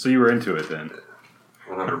don't. So you were into it then?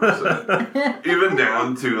 100%. Even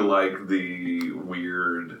down to like the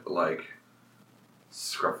weird like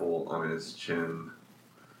scruffle on his chin.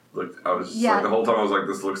 I was just like, the whole time I was like,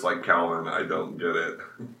 this looks like Calvin. I don't get it.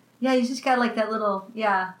 Yeah, he's just got like that little,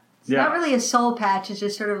 It's not really a soul patch. It's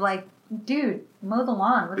just sort of like, dude, mow the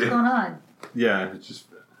lawn. What's going on? Yeah, it's just,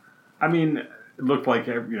 I mean, it looked like,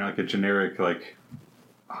 like a generic, like,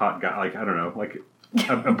 hot guy. Like, I don't know, like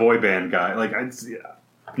a boy band guy. Like,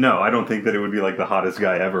 no, I don't think that it would be like the hottest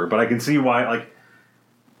guy ever. But I can see why, like,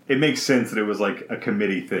 it makes sense that it was like a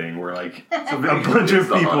committee thing where like a bunch of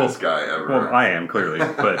the people. Hottest guy ever. Well, I am clearly,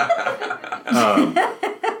 but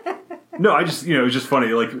no, I just it was just funny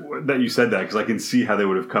like that you said that because I can see how they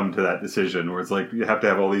would have come to that decision where it's like you have to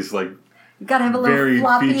have all these like you got to have a little varied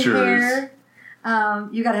floppy features. hair.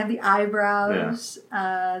 You got to have the eyebrows,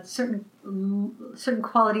 certain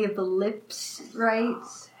quality of the lips, right?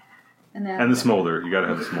 And the smolder. You got to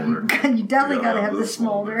have the smolder. You definitely got to have the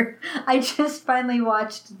smolder. I just finally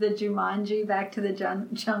watched the Jumanji Back to the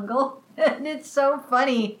Jungle, and it's so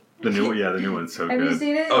funny. The new one's so good. Have you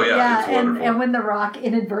seen it? Oh yeah, it's wonderful. And when the rock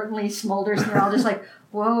inadvertently smolders, and they're all just like,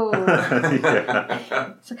 "Whoa!"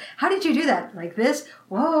 So, how did you do that? Like this?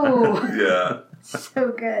 Whoa! Yeah.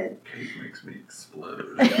 So good. Kate makes me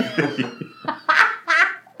explode.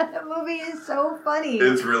 That movie is so funny.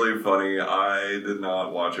 It's really funny. I did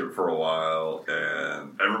not watch it for a while,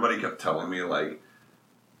 and everybody kept telling me, like,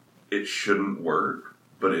 it shouldn't work,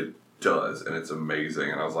 but it does, and it's amazing.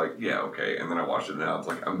 And I was like, yeah, okay. And then I watched it now. It's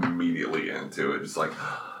like, I'm immediately into it. Just like,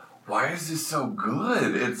 why is this so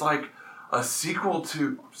good? It's like a sequel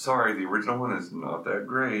to... Sorry, the original one is not that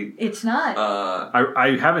great. It's not.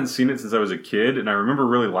 I haven't seen it since I was a kid, and I remember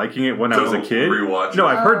really liking it when I was a kid. Rewatch no,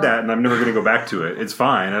 it. I've heard that, and I'm never going to go back to it. It's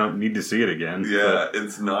fine. I don't need to see it again. Yeah,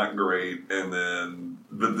 it's not great.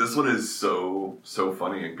 But this one is so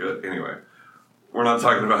funny and good. Anyway, we're not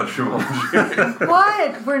talking about Jumanji.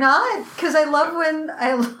 What? We're not? Because I love when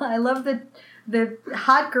I love the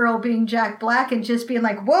hot girl being Jack Black and just being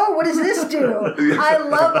like, whoa, what does this do? Yeah. I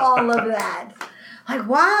love all of that. Like,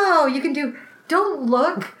 wow, you can do, don't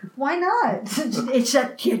look. Why not? It's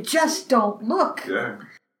that you just don't look. Yeah.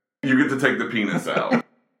 You get to take the penis out.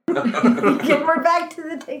 Again, we're back to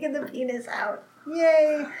the taking the penis out.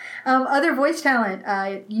 Yay. Other voice talent.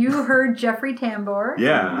 You heard Jeffrey Tambor.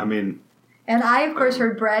 Yeah, I mean... And I, of course,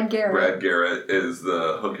 heard Brad Garrett. Brad Garrett is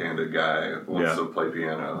the hook-handed guy who wants to play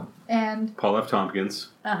piano. And Paul F. Tompkins.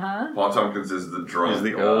 Paul Tompkins is the drunk. He's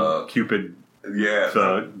the old Cupid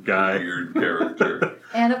guy. Weird character.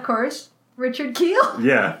 And, of course, Richard Kiel.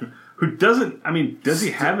 Yeah. Who doesn't... I mean, does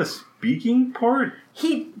he have a speaking part?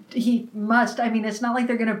 He must. I mean, it's not like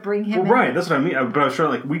they're going to bring him in. Right, that's what I mean. But I was trying,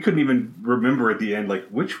 like, we couldn't even remember at the end, like,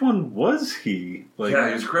 which one was he? Like,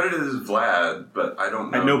 yeah, he's credited as Vlad, but I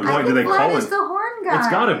don't know. At no point do they call him. Vlad is the horn guy. It's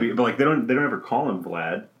got to be, but like they don't ever call him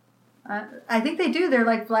Vlad. I think they do. They're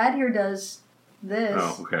like, Vlad here does this.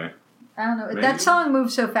 Oh, okay. I don't know. Maybe. That song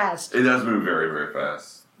moves so fast. It does move very, very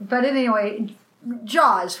fast. But anyway,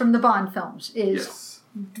 Jaws from the Bond films is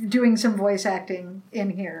doing some voice acting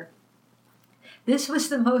in here. This was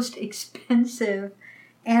the most expensive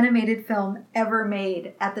animated film ever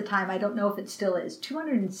made at the time. I don't know if it still is.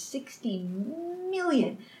 $260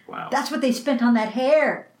 million. Wow. That's what they spent on that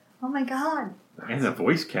hair. Oh my God. And the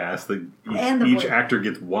voice cast. Each actor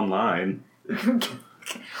gets one line.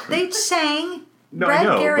 They sang. No, Brad I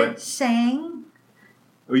know, Garrett but... sang.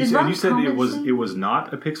 You said it was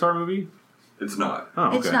not a Pixar movie? It's not. Oh,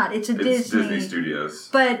 okay. It's not. It's Disney Studios.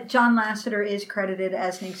 But John Lasseter is credited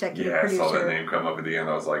as an executive producer. I saw that name come up at the end.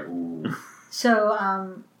 I was like, ooh.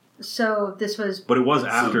 So this was. But it was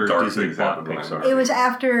after Disney bought Pixar. It was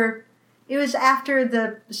after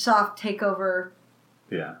the soft takeover.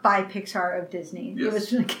 Yeah. By Pixar of Disney. Yes. It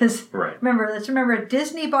was because let's remember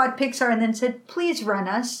Disney bought Pixar and then said, please run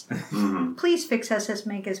us. Please fix us,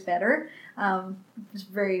 make us better. It was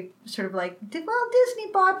very sort of like,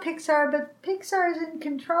 Disney bought Pixar, but Pixar's in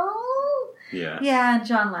control. Yeah. Yeah,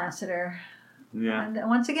 John Lasseter. Yeah. And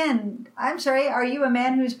once again, I'm sorry, are you a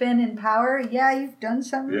man who's been in power? Yeah, you've done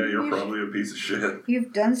something. Yeah, you're probably a piece of shit.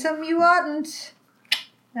 You've done something you oughtn't.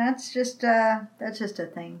 That's just a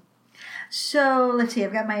thing. So, let's see,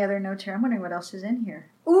 I've got my other notes here. I'm wondering what else is in here.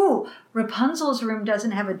 Ooh, Rapunzel's room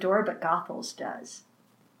doesn't have a door, but Gothel's does.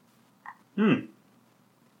 Hmm.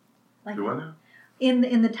 Like, do I know?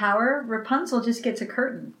 In the tower, Rapunzel just gets a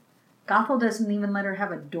curtain. Gothel doesn't even let her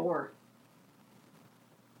have a door.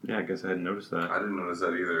 Yeah, I guess I hadn't noticed that. I didn't notice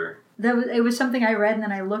that either. It was something I read, and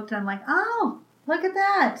then I looked, and I'm like, oh, look at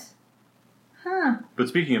that. Huh. But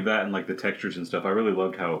speaking of that and like the textures and stuff, I really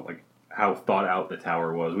loved how thought out the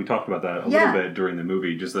tower was. We talked about that a little bit during the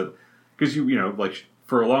movie, just that because you know like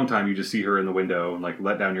for a long time you just see her in the window and like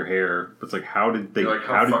let down your hair. But it's like how did she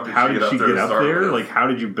get up there? Like how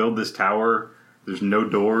did you build this tower There's no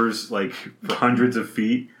doors, like, for hundreds of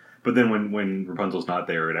feet. But then when Rapunzel's not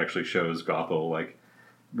there, it actually shows Gothel, like,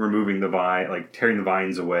 removing the vine, like, tearing the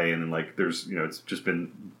vines away, and then, like, there's, it's just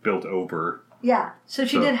been built over. Yeah, so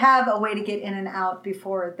she did have a way to get in and out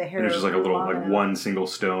before the hair. And there's just, like, a little, like, one single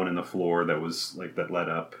stone in the floor that was, like, that led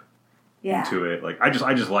up into it. Like, I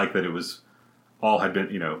just like that it was, all had been,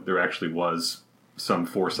 there actually was some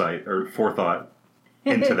foresight, or forethought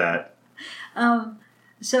into that.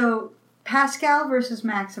 So, Pascal versus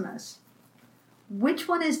Maximus. Which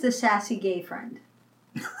one is the sassy gay friend?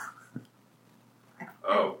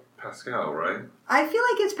 Oh, Pascal, right? I feel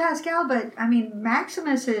like it's Pascal, but, I mean,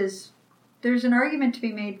 Maximus is... There's an argument to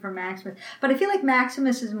be made for Maximus. But I feel like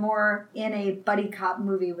Maximus is more in a buddy cop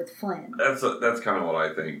movie with Flynn. That's kind of what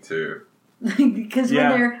I think, too. Because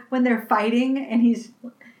when they're fighting,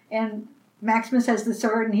 and Maximus has the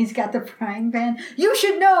sword and he's got the frying pan. You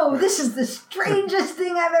should know, this is the strangest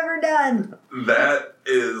thing I've ever done. That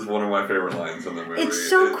is one of my favorite lines in the movie. It's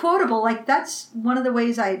so quotable. Like, that's one of the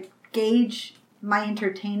ways I gauge my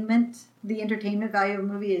entertainment. The entertainment value of a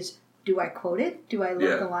movie is, do I quote it? Do I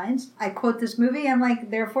love the lines? I quote this movie, I'm like,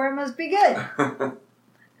 therefore it must be good.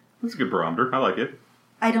 That's a good barometer. I like it.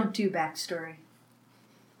 I don't do backstory.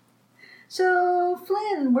 So,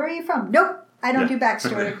 Flynn, where are you from? Nope, I don't do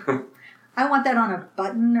backstory. I want that on a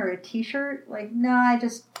button or a t-shirt. Like, no, I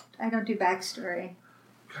don't do backstory.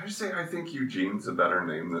 Can I just say I think Eugene's a better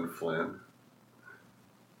name than Flynn?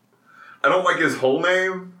 I don't like his whole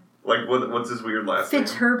name. Like, what's his weird last name?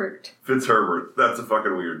 Fitzherbert. Fitzherbert. That's a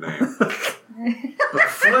fucking weird name. But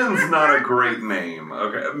Flynn's not a great name.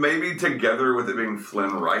 Okay, maybe together with it being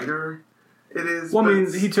Flynn Rider, it is. Well, I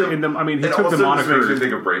mean, he took the moniker. Also makes me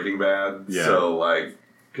think of Breaking Bad. Yeah. So, like,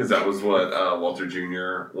 because that was what Walter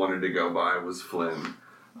Jr. wanted to go by, was Flynn.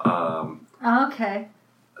 Okay.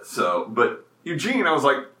 So, but Eugene, I was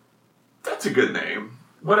like, that's a good name.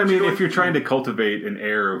 But I mean, if you're trying to cultivate an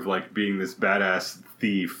air of, like, being this badass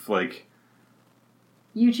thief, like,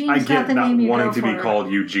 Eugene's I not get the not name you wanting go to for. be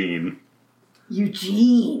called Eugene.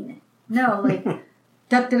 Eugene. No, like,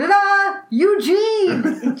 da-da-da-da, Eugene.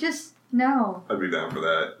 It just, no. I'd be down for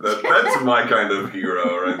that. That's my kind of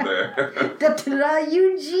hero right there. Da-da-da-da,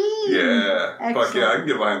 Eugene. Yeah. Excellent. Fuck yeah, I can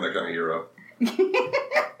get behind that kind of hero.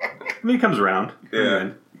 I mean, he comes around.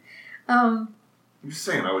 Yeah. I'm just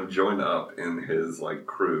saying, I would join up in his, like,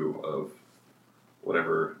 crew of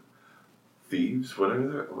whatever thieves,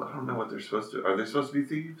 whatever. I don't know what they're supposed to. Are they supposed to be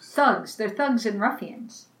thieves? Thugs. They're thugs and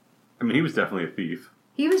ruffians. I mean, he was definitely a thief.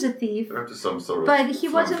 He was a thief. They're up to some sort of. But he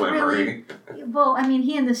wasn't flammery. really. Well, I mean,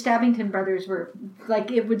 he and the Stabbington brothers were,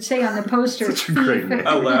 like, it would say on the poster. Such a great name.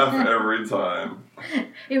 I laugh every time.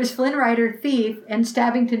 It was Flynn Rider, thief, and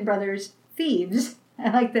Stabbington brothers, thieves.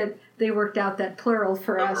 I like that they worked out that plural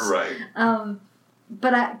for us. Right.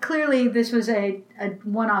 But clearly this was a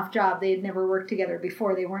one-off job. They had never worked together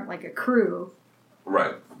before. They weren't like a crew.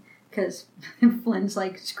 Right. Because Flynn's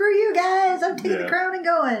like, screw you guys, I'm taking the crown and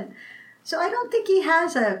going. So I don't think he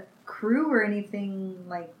has a crew or anything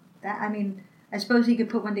like that. I mean, I suppose he could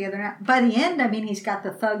put one together now. By the end, I mean, he's got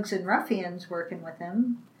the thugs and ruffians working with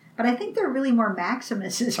him. But I think they're really more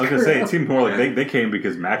Maximus's crew. I was going to say, it seemed more like they came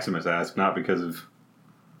because Maximus asked, not because of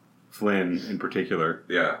Flynn in particular.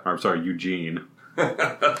 Yeah. Or, I'm sorry, Eugene.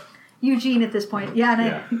 Eugene at this point.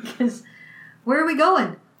 Yeah, because where are we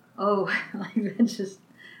going? Oh, like that's just...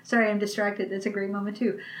 Sorry, I'm distracted. That's a great moment,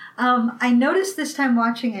 too. I noticed this time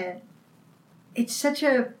watching it, it's such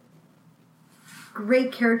a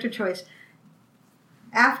great character choice.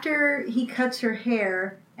 After he cuts her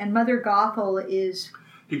hair, and Mother Gothel is...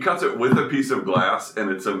 He cuts it with a piece of glass, and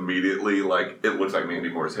it's immediately like, it looks like Mandy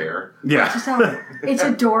Moore's hair. Yeah. It's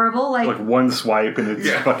adorable. Like one swipe, and it's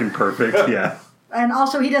fucking perfect. Yeah. And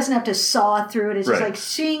also, he doesn't have to saw through it. It's just Right. like,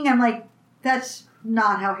 shing. I'm like, that's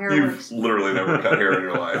not how hair You've works. literally never cut hair in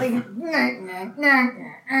your life.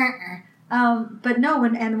 But no,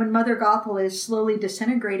 when Mother Gothel is slowly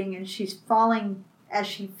disintegrating and she's falling, as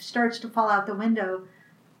she starts to fall out the window,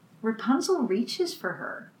 Rapunzel reaches for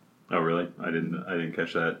her. Oh, really? I didn't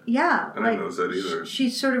catch that. Yeah. I didn't notice that either.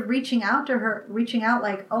 She's sort of reaching out to her, reaching out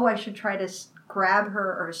like, oh, I should try to grab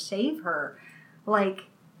her or save her. Like,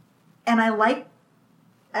 and I like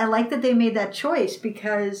that they made that choice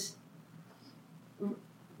because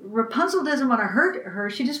Rapunzel doesn't want to hurt her.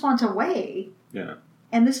 She just wants away. Yeah.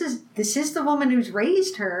 And this is the woman who's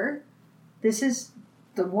raised her. This is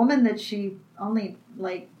the woman that she only,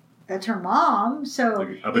 like, that's her mom. So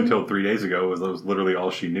Like, up until 3 days ago, that was literally all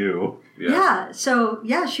she knew. Yeah. So,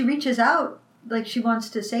 yeah, she reaches out like she wants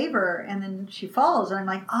to save her, and then she falls. And I'm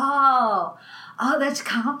like, oh, that's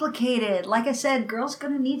complicated. Like I said, girl's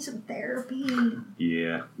going to need some therapy.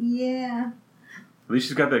 Yeah. Yeah. least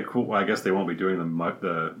she's got that cool. Well, I guess they won't be doing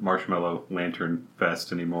the Marshmallow Lantern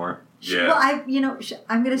Fest anymore. Yeah. Well,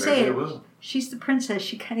 I'm going to say Maybe it. it will. She's the princess.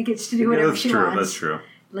 She kind of gets to do whatever she wants. That's true.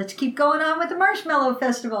 Let's keep going on with the Marshmallow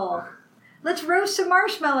Festival. Let's roast some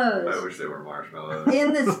marshmallows. I wish they were marshmallows.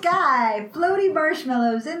 In the sky. Floaty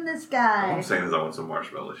marshmallows in the All sky. I'm saying is I want some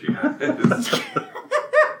marshmallow she has.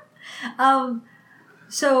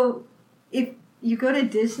 So, if you go to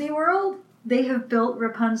Disney World, they have built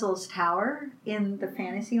Rapunzel's tower in the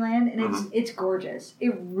Fantasyland, and it's gorgeous.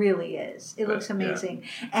 It really is. It looks amazing.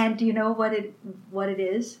 Yeah. And do you know what it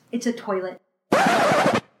is? It's a toilet.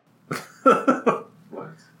 What?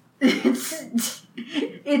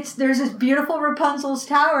 There's this beautiful Rapunzel's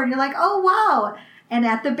tower, and you're like, oh wow! And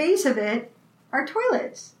at the base of it are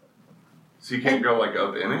toilets. So you can't go like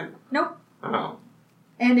up in it? Nope. Oh.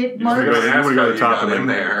 And it You want to go to the top in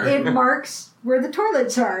there. It marks where the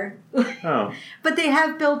toilets are. Oh. But they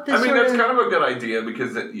have built this. That's kind of a good idea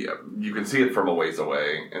because you can see it from a ways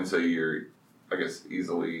away, and so you're, I guess,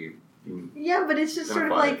 easily. Yeah, but it's just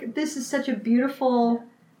sort of like this is such a beautiful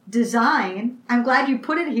design. I'm glad you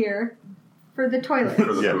put it here for the toilet.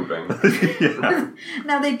 For the pooping. Yeah.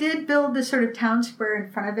 Now they did build this sort of town square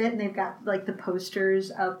in front of it, and they've got like the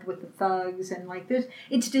posters up with the thugs and like this.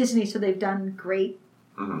 It's Disney, so they've done great.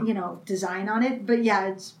 Design on it, but yeah,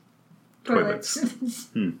 it's toilets.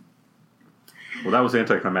 Well, that was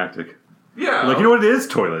anticlimactic. Yeah. Like, you know what it is?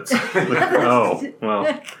 Toilets. Like, oh,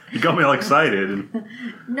 well, you got me all excited. And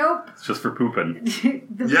nope. It's just for pooping.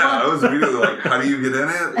 I was immediately like, how do you get in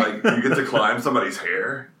it? Like, you get to climb somebody's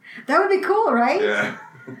hair? That would be cool, right? Yeah.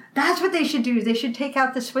 That's what they should do. They should take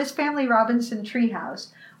out the Swiss Family Robinson treehouse,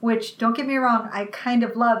 which, don't get me wrong, I kind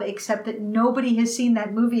of love, except that nobody has seen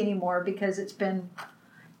that movie anymore because it's been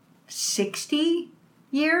 60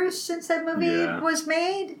 years since that movie was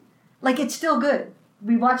made. Like, it's still good.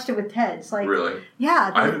 We watched it with Ted. It's like, really?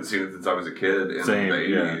 Yeah. I haven't seen it since I was a kid in the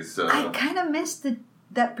 80s. So. I kind of missed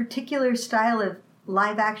that particular style of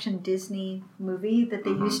live-action Disney movie that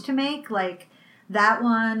they used to make. Like, that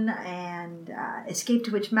one and Escape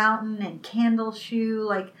to Witch Mountain and Candle Shoe.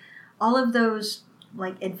 Like, all of those,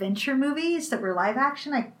 like, adventure movies that were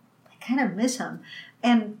live-action, I kind of miss them.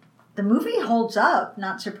 And the movie holds up,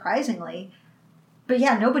 not surprisingly. But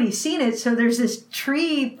yeah, nobody's seen it, so there's this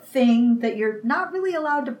tree thing that you're not really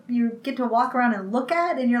allowed to, you get to walk around and look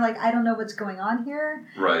at, and you're like, I don't know what's going on here.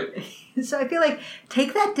 Right. So I feel like,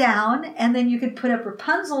 take that down, and then you could put up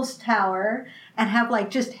Rapunzel's tower, and have like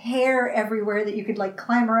just hair everywhere that you could like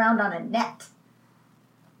climb around on a net.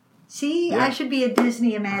 See, I should be a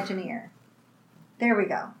Disney Imagineer. There we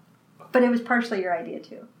go. But it was partially your idea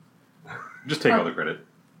too. Just take all the credit.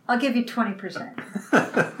 I'll give you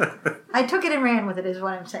 20%. I took it and ran with it, is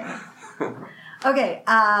what I'm saying. Okay,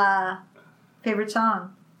 favorite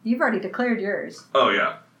song? You've already declared yours. Oh,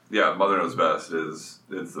 yeah. Yeah, Mother Knows Best it's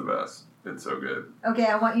the best. It's so good. Okay,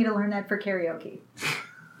 I want you to learn that for karaoke.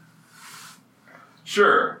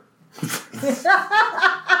 Sure.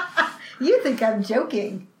 You think I'm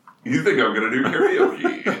joking. You think I'm going to do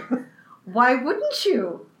karaoke. Why wouldn't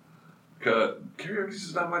you? Karaoke's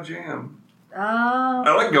just not my jam. Oh.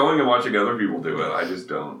 I like going and watching other people do it. I just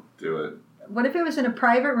don't do it. What if it was in a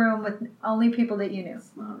private room with only people that you knew?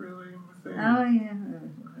 It's not really my thing. Oh, yeah.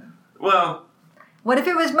 Well. What if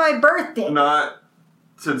it was my birthday? Not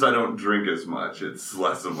since I don't drink as much. It's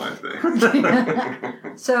less of my thing.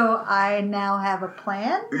 So I now have a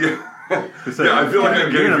plan? Yeah. I feel like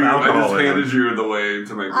I just handed you the way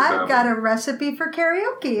to make this happen. I've got a recipe for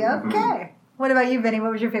karaoke. Okay. Mm-hmm. What about you, Vinny?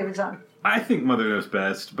 What was your favorite song? I think Mother Knows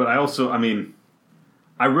Best, but I also, I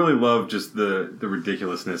really love just the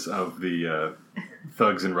ridiculousness of the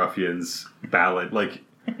Thugs and Ruffians ballad. Like,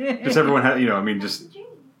 just everyone has,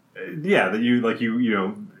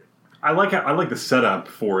 I like the setup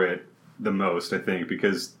for it the most, I think,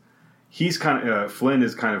 because he's kind of, Flynn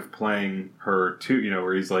is kind of playing her too,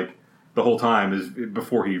 where he's like, the whole time is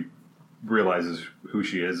before he realizes who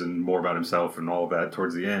she is and more about himself and all of that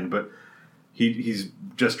towards the end, but he's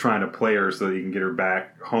just trying to play her so that he can get her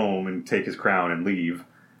back home and take his crown and leave.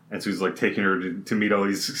 And so he's like taking her to meet all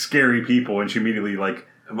these scary people, and she immediately like.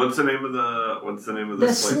 What's the name of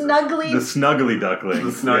this place? Snuggly. The Snuggly Duckling.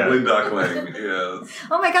 The Snuggly Duckling. Yes.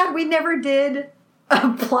 Oh my God, we never did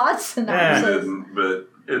a plot synopsis. We didn't, but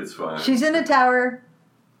it's fine. She's in a tower.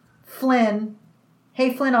 Flynn.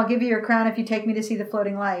 Hey Flynn, I'll give you your crown if you take me to see the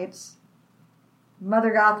floating lights.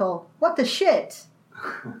 Mother Gothel. What the shit?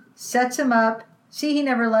 Sets him up. See, he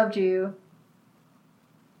never loved you.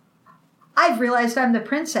 I've realized I'm the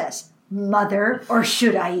princess. Mother, or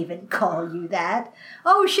should I even call you that?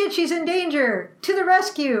 Oh shit, she's in danger. To the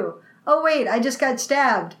rescue. oh wait, I just got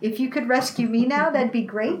stabbed. If you could rescue me now, that'd be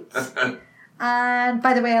great. And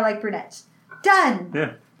by the way, I like brunettes. Done.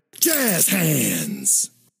 Yeah. Jazz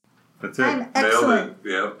hands. That's it. I'm excellent.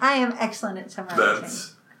 Yep. I am excellent at summarizing.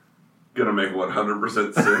 That's gonna make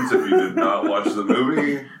 100% sense if you did not watch the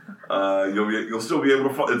movie. You'll still be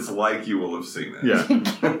able to. It's like you will have seen it.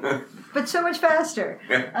 Yeah. But so much faster.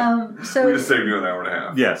 So We just saved you an hour and a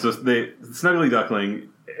half. Yeah, so they Snuggly Duckling,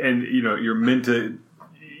 and you're meant to.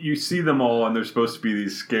 You see them all, and they're supposed to be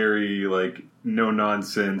these scary, like no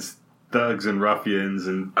nonsense thugs and ruffians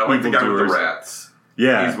and I like the guy with the evildoers. rats.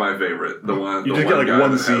 Yeah, He's my favorite. The one. You the just get, like, guy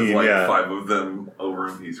one that scene, Has, like, yeah. 5 of them over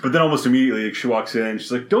him. He's. but then almost immediately, like, she walks in, and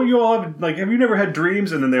she's like, "Don't you all have have you never had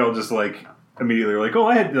dreams?" And then they all just like immediately are like, "Oh,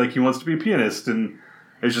 I had he wants to be a pianist," and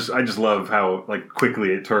it's just I just love how like quickly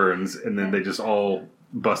it turns, and then they just all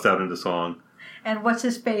bust out into song. and what's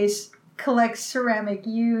his face collects ceramic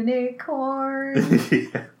unicorns.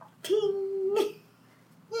 Yeah. Ting.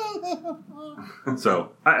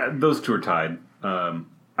 So those two are tied.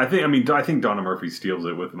 I think Donna Murphy steals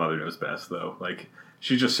it with Mother Knows Best, though. Like,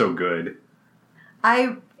 she's just so good.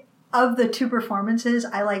 Of the two performances,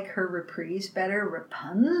 I like her reprise better.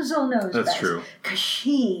 Rapunzel knows That's best. true. Because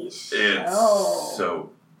she's It's so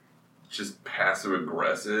so just passive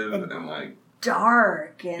aggressive and like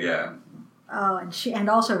dark and yeah. and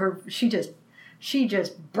also she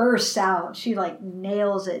just bursts out. She like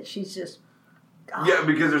nails it. She's just Yeah,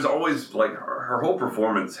 because there's always like her whole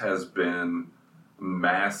performance has been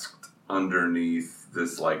masked underneath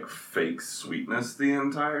this like fake sweetness the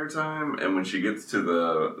entire time, and when she gets to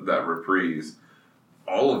that reprise,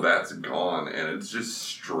 all of that's gone, and it's just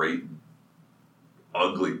straight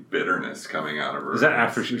ugly bitterness coming out of her. Is that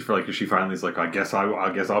after she finally is like, I guess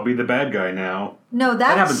I'll be the bad guy now? No,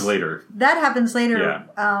 that happens later. That happens later.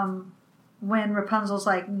 Yeah. When Rapunzel's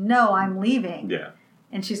like, "No, I'm leaving." Yeah.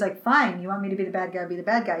 And she's like, "Fine, you want me to be the bad guy? I'll be the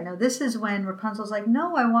bad guy." No, this is when Rapunzel's like,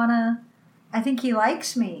 "No, I think he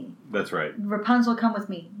likes me." That's right. Rapunzel, come with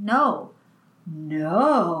me. No.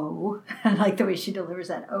 I like the way she delivers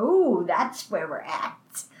that. Oh, that's where we're at.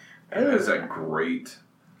 It has that great.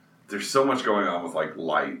 There's so much going on with like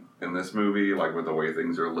light in this movie, like with the way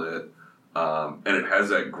things are lit, and it has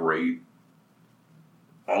that great.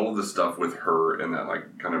 All of the stuff with her and that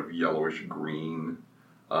like kind of yellowish green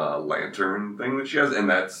lantern thing that she has, and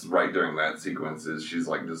that's right during that sequence is she's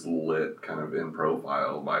like just lit kind of in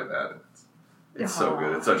profile by that. It's so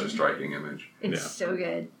good. It's such a striking image. It's so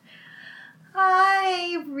good.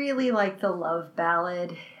 I really like the love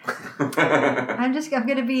ballad. I'm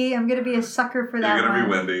gonna be a sucker for that. You're gonna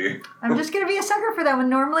one. be Wendy. I'm just gonna be a sucker for that one.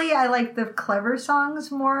 Normally, I like the clever songs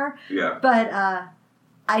more. Yeah. But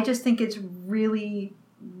I just think it's really,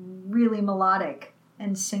 really melodic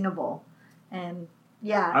and singable, and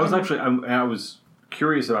yeah. I was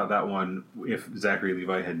curious about that one if Zachary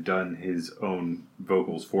Levi had done his own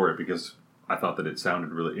vocals for it, because I thought that it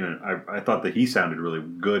sounded really. I thought that he sounded really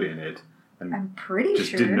good in it. And I'm pretty just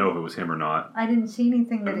sure. didn't know if it was him or not. I didn't see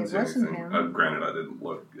anything that it wasn't him. Granted, I didn't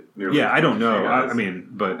look nearly. Yeah, I don't know. Guys.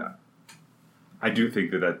 But I do think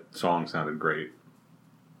that song sounded great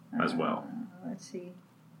as well. Let's see.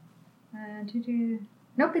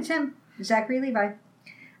 Nope, it's him, Zachary Levi.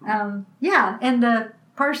 Yeah, and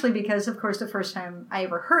partially because, of course, the first time I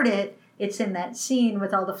ever heard it, it's in that scene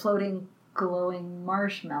with all the floating, glowing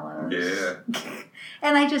marshmallows. Yeah.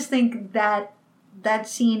 And I just think that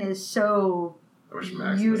scene is so I wish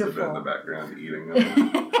Max beautiful. must have been in the background eating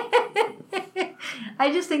them.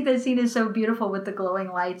 I just think that scene is so beautiful with the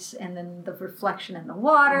glowing lights and then the reflection in the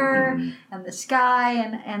water and the sky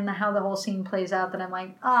and how the whole scene plays out, that I'm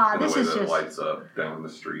like, this is the way that just... lights up down the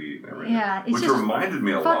street and everything. Yeah, it's which just reminded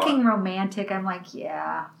me a lot. fucking romantic. I'm like,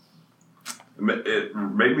 yeah. It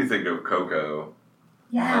made me think of Coco.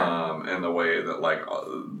 Yeah. And the way that like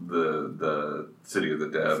the City of the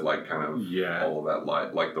Dead, like kind of all of that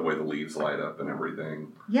light, like the way the leaves light up and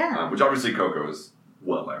everything. Yeah. Which obviously Coco is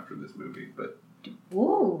well after this movie, but.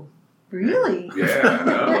 Ooh, really? Yeah, I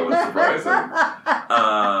know. It's surprising.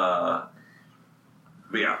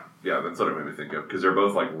 But yeah, that's what it made me think of, because they're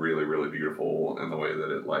both like really, really beautiful in the way that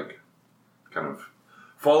it like kind of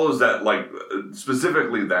follows that, like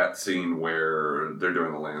specifically that scene where they're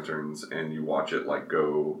doing the lanterns and you watch it like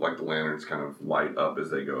go, like the lanterns kind of light up as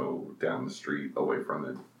they go down the street away from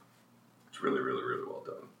it. It's really, really, really well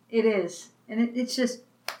done. It is. And it's just,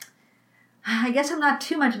 I guess I'm not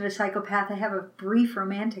too much of a psychopath. I have a brief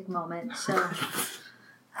romantic moment. So,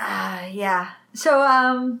 yeah.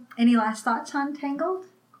 So, any last thoughts on Tangled?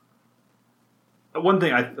 One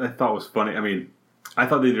thing I thought was funny, I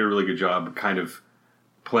thought they did a really good job kind of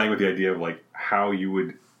playing with the idea of like how you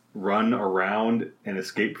would run around and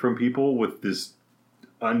escape from people with this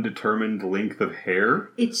undetermined length of hair?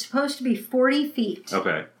 It's supposed to be 40 feet.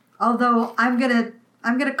 Okay. Although I'm gonna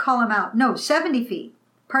call him out. No, 70 feet.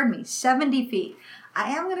 Pardon me, 70 feet.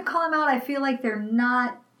 I am gonna call him out. I feel like they're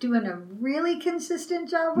not doing a really consistent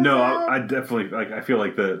job with that. I definitely I feel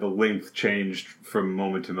like the length changed from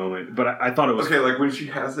moment to moment, but I thought it was okay. Like when she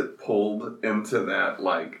has it pulled into that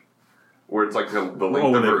like where it's like the length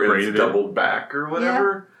when of they her braided it's doubled back or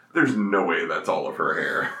whatever. Yeah. There's no way that's all of her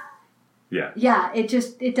hair. Yeah. Yeah.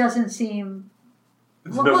 It doesn't seem.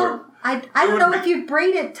 Well, I don't know if you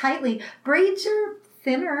braid it tightly. Braids are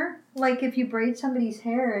thinner. Like if you braid somebody's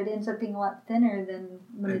hair, it ends up being a lot thinner than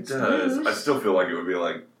when it's loose. I still feel like it would be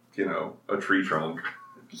like, a tree trunk.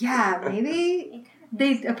 Yeah, maybe.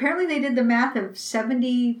 They did the math of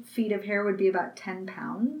 70 feet of hair would be about 10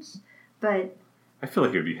 pounds. But I feel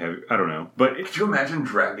like it would be heavy. I don't know. But could you imagine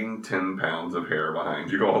dragging 10 pounds of hair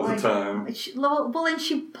behind you all the time? And she's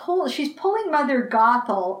pulling Mother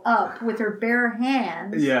Gothel up with her bare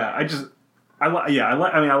hands. Yeah, I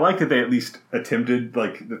like that they at least attempted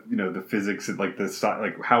the physics and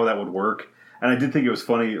how that would work. And I did think it was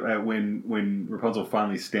funny when Rapunzel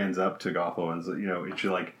finally stands up to Gothel and she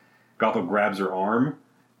Gothel grabs her arm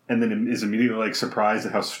and then is immediately surprised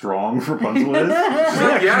at how strong Rapunzel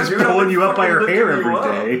is. She's pulling you up by her hair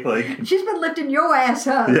every day. She's been lifting your ass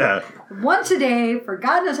up. Yeah. Once a day for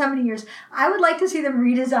God knows how many years. I would like to see them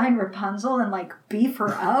redesign Rapunzel and beef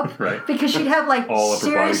her up. Right. Because she'd have all of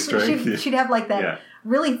her body strength. She'd have that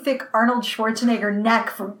really thick Arnold Schwarzenegger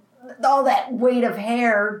neck from all that weight of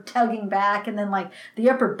hair tugging back, and then the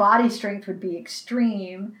upper body strength would be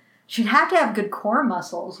extreme. She'd have to have good core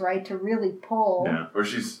muscles, right, to really pull. Yeah. Or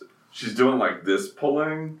she's doing this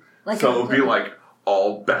pulling, so it would be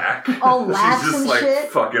all back. All lats she's just and shit.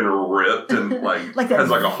 Fucking ripped and has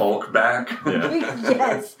a Hulk back. Yeah.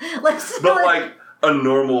 Yes. But a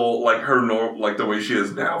normal, the way she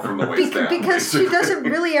is now from the waist down. Because she doesn't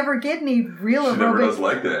really ever get any real aerobic. She never does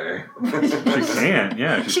leg day. She can't,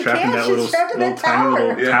 yeah. She's trapped in that She's trapped in that tiny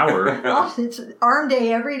little tower. Oh, it's arm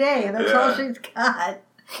day every day. That's all she's got.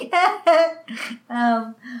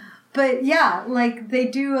 But yeah, they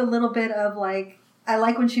do a little bit of I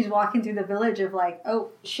like when she's walking through the village of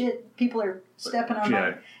oh shit, people are stepping on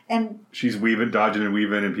her. And she's dodging and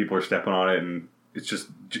weaving, and people are stepping on it, and it's just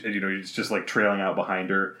it's just trailing out behind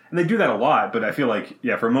her. And they do that a lot, but I feel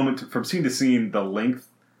for a moment from scene to scene the length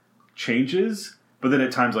changes, but then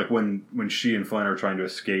at times when she and Flynn are trying to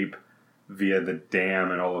escape via the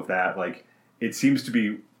dam and all of that, it seems to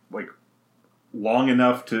be long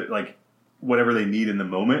enough to whatever they need in the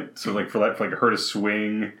moment. So for her to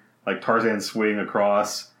swing, Tarzan swing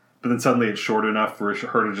across, but then suddenly it's short enough for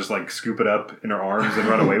her to just scoop it up in her arms and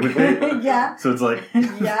run away with it. Yeah. So it's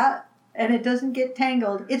yeah. And it doesn't get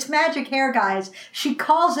tangled. It's magic hair, guys. She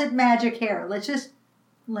calls it magic hair. Let's just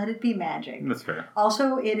let it be magic. That's fair.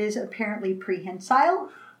 Also, it is apparently prehensile.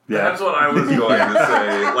 Yeah. That's what I was going to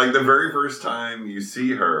say. The very first time you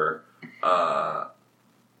see her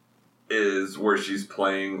is where she's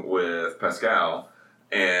playing with Pascal,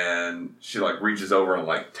 and she reaches over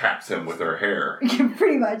and taps him with her hair.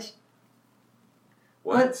 Pretty much.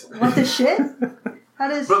 What the shit? How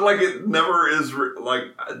does? But it never is.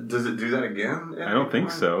 Does it do that again? I don't think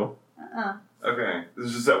so. Okay,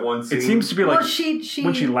 it's just that one scene. It seems to be she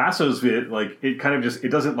when she lassos it, it kind of just it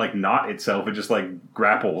doesn't knot itself. It just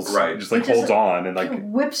grapples, right? It just holds on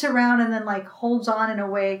and whips around and then holds on in a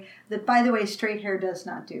way that, by the way, straight hair does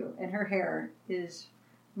not do, and her hair is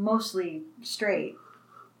mostly straight.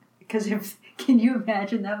 Because can you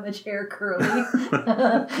imagine that much hair curly?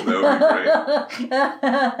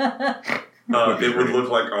 That would be great. It would look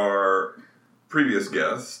like our previous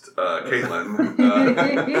guest, Caitlin.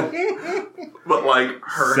 But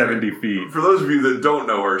her 70 feet. For those of you that don't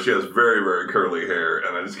know her, she has very, very curly hair,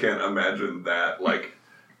 and I just can't imagine that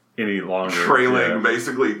any longer trailing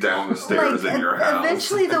basically down the stairs in your house.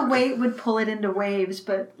 Eventually the weight would pull it into waves,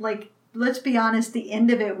 but let's be honest, the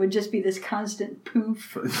end of it would just be this constant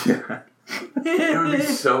poof. Yeah. It would be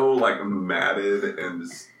so matted and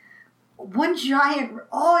just... one giant.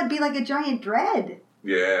 Oh, it'd be like a giant dread.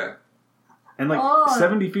 Yeah. And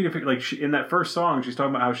 70 feet of in that first song, she's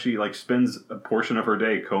talking about how she spends a portion of her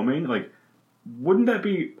day combing. Wouldn't that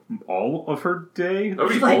be all of her day? That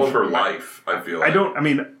would be all of her life. I feel. I don't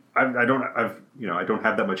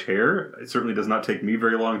have that much hair. It certainly does not take me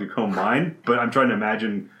very long to comb mine. But I'm trying to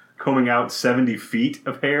imagine combing out 70 feet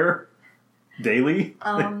of hair daily.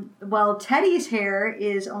 Well, Teddy's hair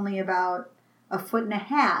is only about 1.5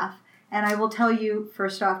 feet. And I will tell you,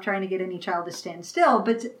 first off, trying to get any child to stand still,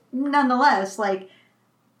 but nonetheless,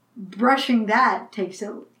 brushing that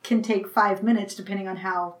can take 5 minutes depending on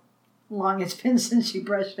how long it's been since she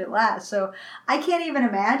brushed it last. So I can't even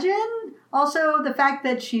imagine. Also, the fact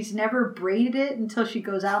that she's never braided it until she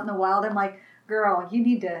goes out in the wild. I'm like, girl, you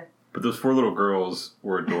need to. But those 4 little girls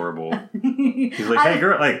were adorable. He's like, hey,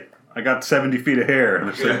 girl, like, I got 70 feet of hair. And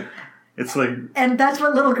it's like. And that's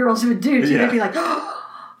what little girls would do. So they'd be like, oh,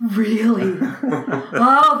 really?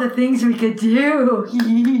 Oh, the things we could do.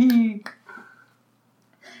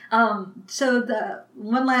 So the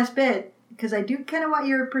one last bit, because I do kind of want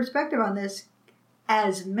your perspective on this.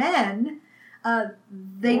 As men,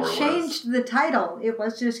 they changed the title. It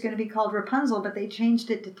was just going to be called Rapunzel, but they changed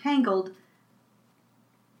it to Tangled.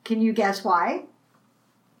 Can you guess why?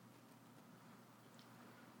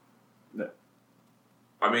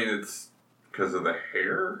 I mean, it's because of the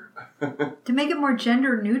hair? To make it more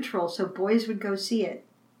gender neutral so boys would go see it.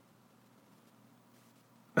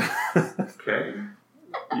 Okay.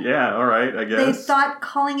 Yeah, all right, I guess. They thought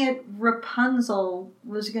calling it Rapunzel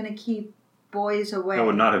was going to keep boys away. That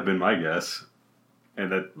would not have been my guess.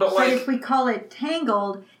 And that. But if we call it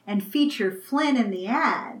Tangled and feature Flynn in the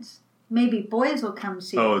ads, maybe boys will come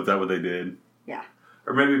see it. Oh, is that what they did? Yeah.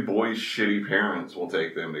 Or maybe boys' shitty parents will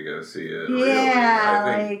take them to go see it. Yeah,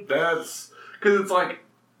 really. I think that's... Because it's like...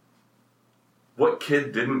 What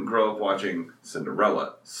kid didn't grow up watching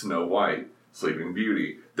Cinderella, Snow White, Sleeping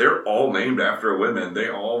Beauty? They're all named after women. They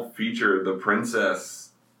all feature the princess.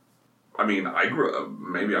 I mean, I grew up...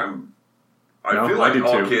 Maybe I'm... I feel like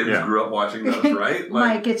all kids grew up watching those, right?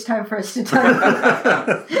 Like, Mike, it's time for us to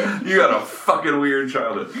talk. You got a fucking weird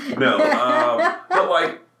childhood. No, but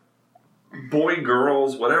like boy,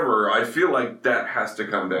 girls, whatever. I feel like that has to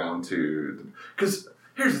come down to because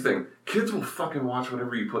here's the thing: kids will fucking watch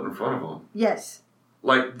whatever you put in front of them. Yes.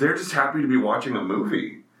 Like they're just happy to be watching a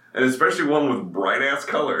movie, and especially one with bright ass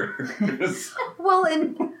color. Well,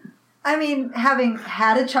 I mean, having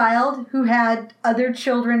had a child who had other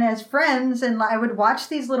children as friends, and I would watch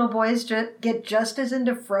these little boys get just as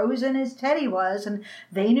into Frozen as Teddy was, and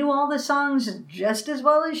they knew all the songs just as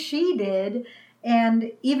well as she did.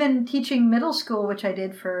 And even teaching middle school, which I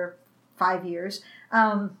did for 5 years,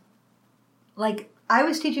 like I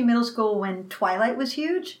was teaching middle school when Twilight was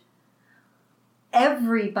huge.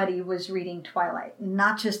 Everybody was reading Twilight,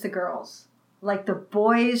 not just the girls. Like the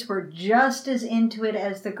boys were just as into it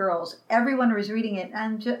as the girls. Everyone was reading it,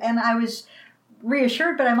 and I was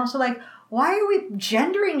reassured. But I'm also like, why are we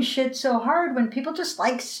gendering shit so hard when people just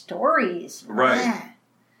like stories? Right. Yeah.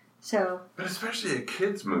 So. But especially a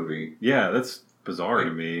kids movie. Yeah, that's bizarre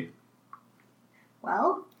to me.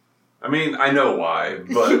 Well. I mean, I know why,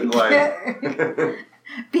 but like.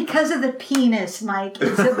 Because of the penis, Mike.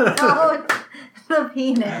 It's about. The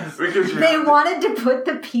penis. They wanted to put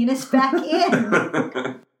the penis back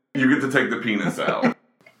in. You get to take the penis out.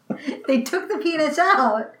 They took the penis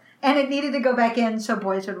out, and it needed to go back in so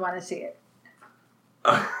boys would want to see it.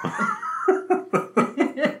 I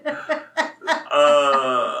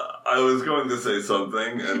was going to say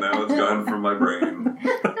something, and now it's gone from my brain.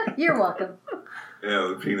 You're welcome. Yeah,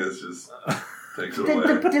 the penis just takes it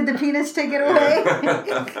away. Did the penis take it away?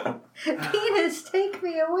 Penis, take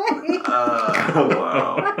me away.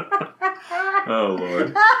 Wow. Oh,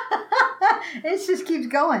 Lord. It just keeps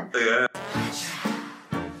going. Yeah.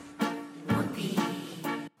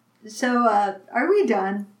 So, are we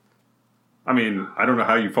done? I mean, I don't know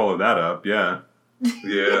how you follow that up. Yeah.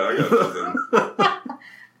 Yeah, I got something.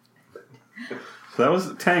 So that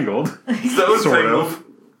was Tangled. That was sort Tangled. of.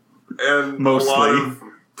 And mostly. A lot of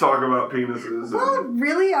talk about penises. Well,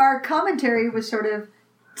 really, our commentary was sort of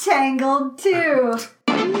Tangled too.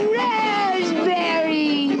 Raspberries!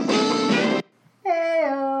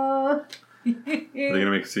 Hey-oh. Are they going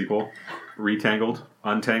to make a sequel? Retangled?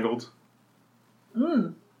 Untangled?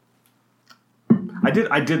 I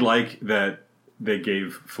did like that they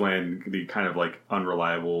gave Flynn the kind of like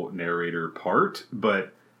unreliable narrator part,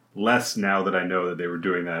 but less now that I know that they were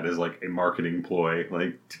doing that as like a marketing ploy,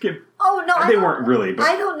 like to give. Oh no, they weren't really. But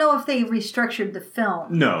I don't know if they restructured the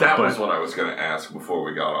film. No, that was what I was going to ask before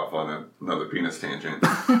we got off on another penis tangent.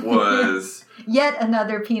 Was yet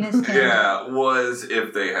another penis tangent? Yeah, was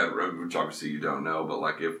if they had, which obviously you don't know, but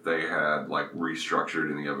like if they had like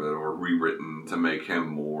restructured any of it or rewritten to make him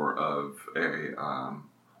more of a,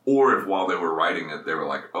 or if while they were writing it they were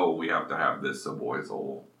like, oh, we have to have this so boys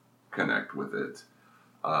will connect with it.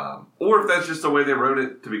 Or if that's just the way they wrote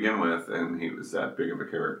it to begin with, and he was that big of a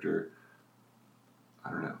character.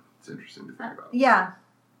 I don't know. It's interesting to think about. Yeah.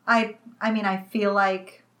 I mean, I feel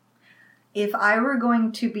like if I were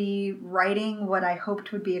going to be writing what I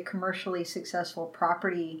hoped would be a commercially successful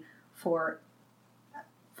property for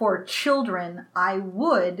for children, I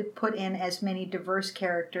would put in as many diverse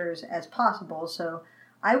characters as possible. So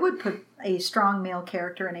I would put a strong male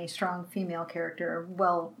character and a strong female character,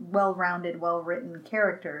 well-rounded, well-written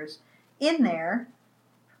characters in there,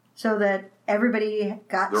 so that everybody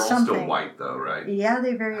got They're something. all still white, though, right? Yeah,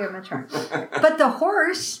 they very much are. But the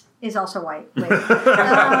horse is also white. Wait.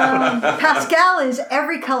 Pascal is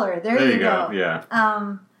every color. There you go. Yeah.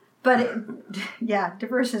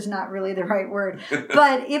 Diverse is not really the right word.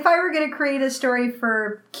 But if I were going to create a story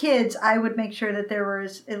for kids, I would make sure that there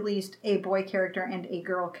was at least a boy character and a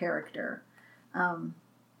girl character. Of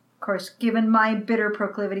course, given my bitter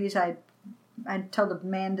proclivities, I'd tell the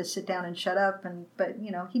man to sit down and shut up, but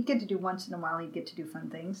he'd get to do once in a while. He'd get to do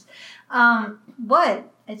fun things.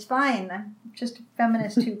 What? It's fine. I'm just a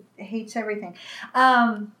feminist who hates everything.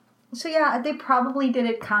 So yeah, they probably did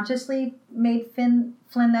it consciously, made Flynn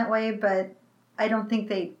that way, but I don't think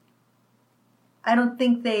they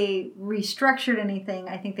restructured anything.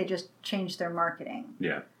 I think they just changed their marketing.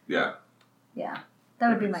 Yeah. Yeah. Yeah,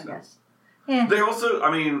 that would be my guess. Yeah. They also,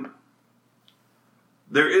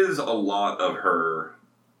 there is a lot of her,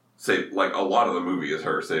 a lot of the movie is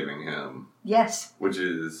her saving him. Yes. Which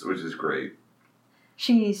is great.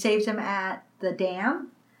 She saves him at the dam.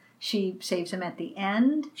 She saves him at the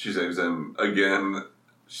end. She saves him again.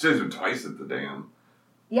 She saves him twice at the dam.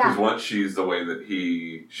 Yeah. Because once she's the one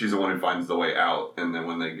who finds the way out, and then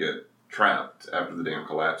when they get trapped after the dam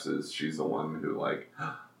collapses, she's the one who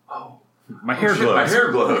my hair glows. My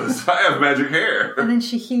hair glows. I have magic hair. And then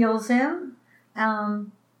she heals him.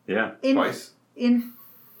 Twice. In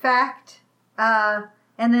fact, and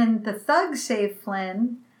then the thugs save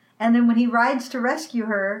Flynn, and then when he rides to rescue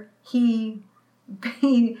her, he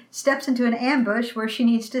steps into an ambush where she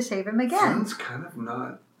needs to save him again. Flynn's kind of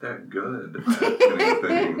not that good at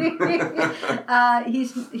anything.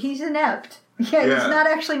 He's inept. Yeah, he's not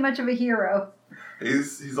actually much of a hero.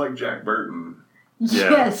 He's like Jack Burton.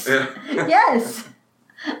 Yes. Yeah. Yes.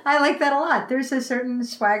 I like that a lot. There's a certain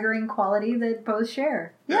swaggering quality that both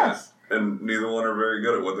share. Yes. Yeah. And neither one are very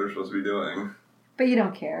good at what they're supposed to be doing. But you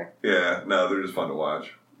don't care. Yeah, no, they're just fun to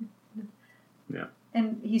watch. Yeah.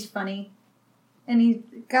 And he's funny. And he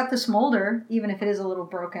got the smolder, even if it is a little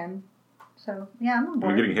broken. So, yeah, I'm on board.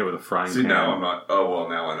 You're getting hit with a frying pan. Now I'm not... Oh, well,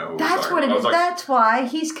 now I know who That's what it is. That's why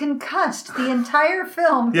he's concussed the entire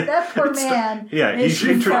film. Yeah, that poor man.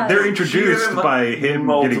 They're introduced by him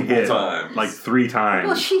getting hit times. like 3 times.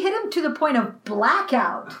 Well, she hit him to the point of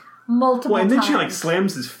blackout multiple times. And then she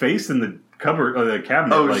slams his face in the cupboard or the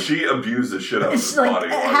cabinet. Oh, she abused the shit out of his body.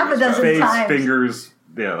 Half a dozen face, times. Fingers,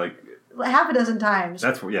 half a dozen times.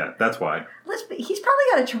 That's why. He's probably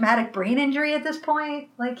got a traumatic brain injury at this point.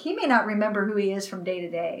 He may not remember who he is from day to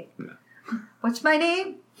day. No. What's my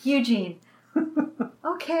name? Eugene.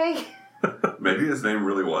 Okay. Maybe his name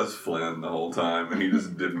really was Flynn the whole time, and he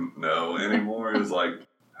just didn't know anymore. He was like,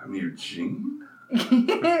 I'm Eugene?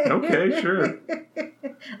 Okay, sure.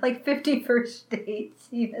 50 first dates.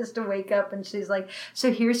 He has to wake up, and she's like,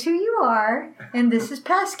 so here's who you are, and this is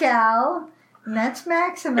Pascal. And that's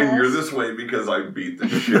Maximus. And you're this way because I beat the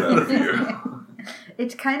shit out of you.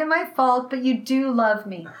 It's kind of my fault, but you do love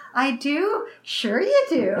me. I do? Sure you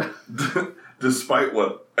do. Despite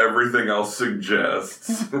what everything else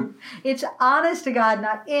suggests. It's honest to God,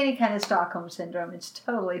 not any kind of Stockholm Syndrome. It's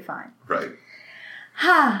totally fine. Right.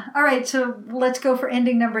 All right, so let's go for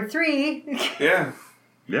ending number 3. Yeah.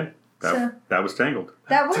 Yeah. That was Tangled.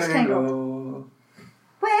 That was Tangled.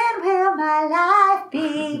 When will my life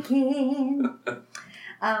begin?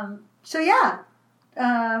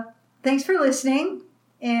 Thanks for listening.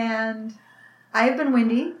 And I've been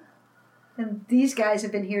Wendy. And these guys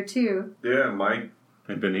have been here too. Yeah, Mike.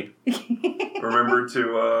 And Benny. Remember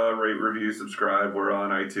to rate, review, subscribe. We're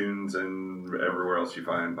on iTunes and everywhere else you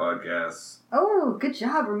find podcasts. Oh, good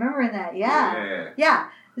job remembering that. Yeah.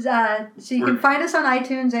 So you can find us on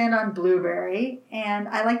iTunes and on Blueberry. And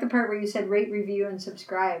I like the part where you said rate, review, and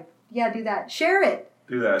subscribe. Yeah, do that. Share it.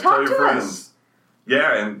 Do that. Talk Tell your to friends. us.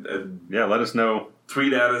 Yeah, and let us know.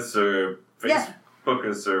 Tweet at us or Facebook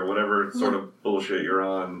us or whatever sort of bullshit you're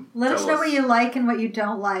on. Let us know what you like and what you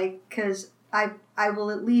don't like, because I will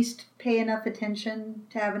at least pay enough attention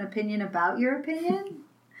to have an opinion about your opinion.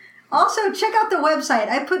 Also, check out the website.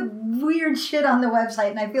 I put weird shit on the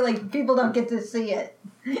website, and I feel like people don't get to see it.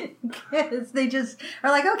 Because they just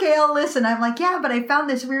are like, okay, I'll listen. I'm like, yeah, but I found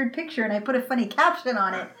this weird picture, and I put a funny caption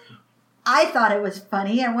on it. I thought it was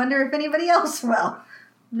funny. I wonder if anybody else will.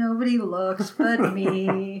 Nobody looks but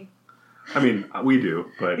me. I mean, we do,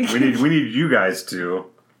 but we need you guys to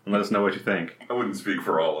let us know what you think. I wouldn't speak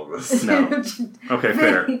for all of us. No. Okay,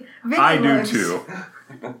 fair. Vinny I do looks. too.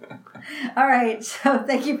 All right, so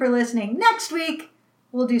thank you for listening. Next week,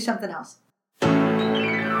 we'll do something else.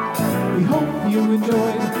 We hope you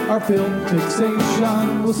enjoyed our film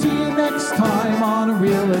fixation. We'll see you next time on A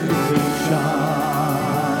Real Education.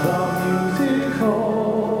 The musical.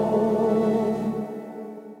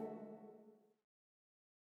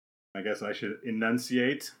 I guess I should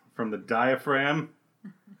enunciate from the diaphragm.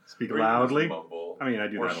 Speak Or you loudly. just mumble. I mean, I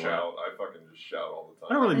do or that a lot. shout. I fucking just shout all the I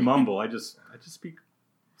time. don't really mumble. I just speak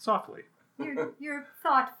softly. You're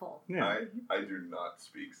thoughtful. Yeah. I do not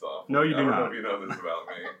speak softly. No, you do I don't not. know if you know this about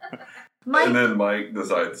me. Mike, And then Mike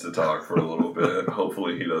decides to talk for a little bit.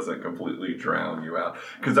 Hopefully he doesn't completely drown you out.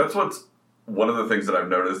 Because that's what's... One of the things that I've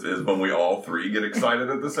noticed is when we all three get excited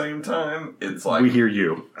at the same time, it's like... We hear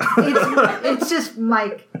you. it's just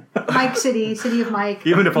Mike. Mike City of Mike.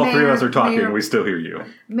 Even if all three of us are talking, Mayor, we still hear you.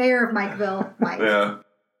 Mayor of Mikeville, Mike. Yeah.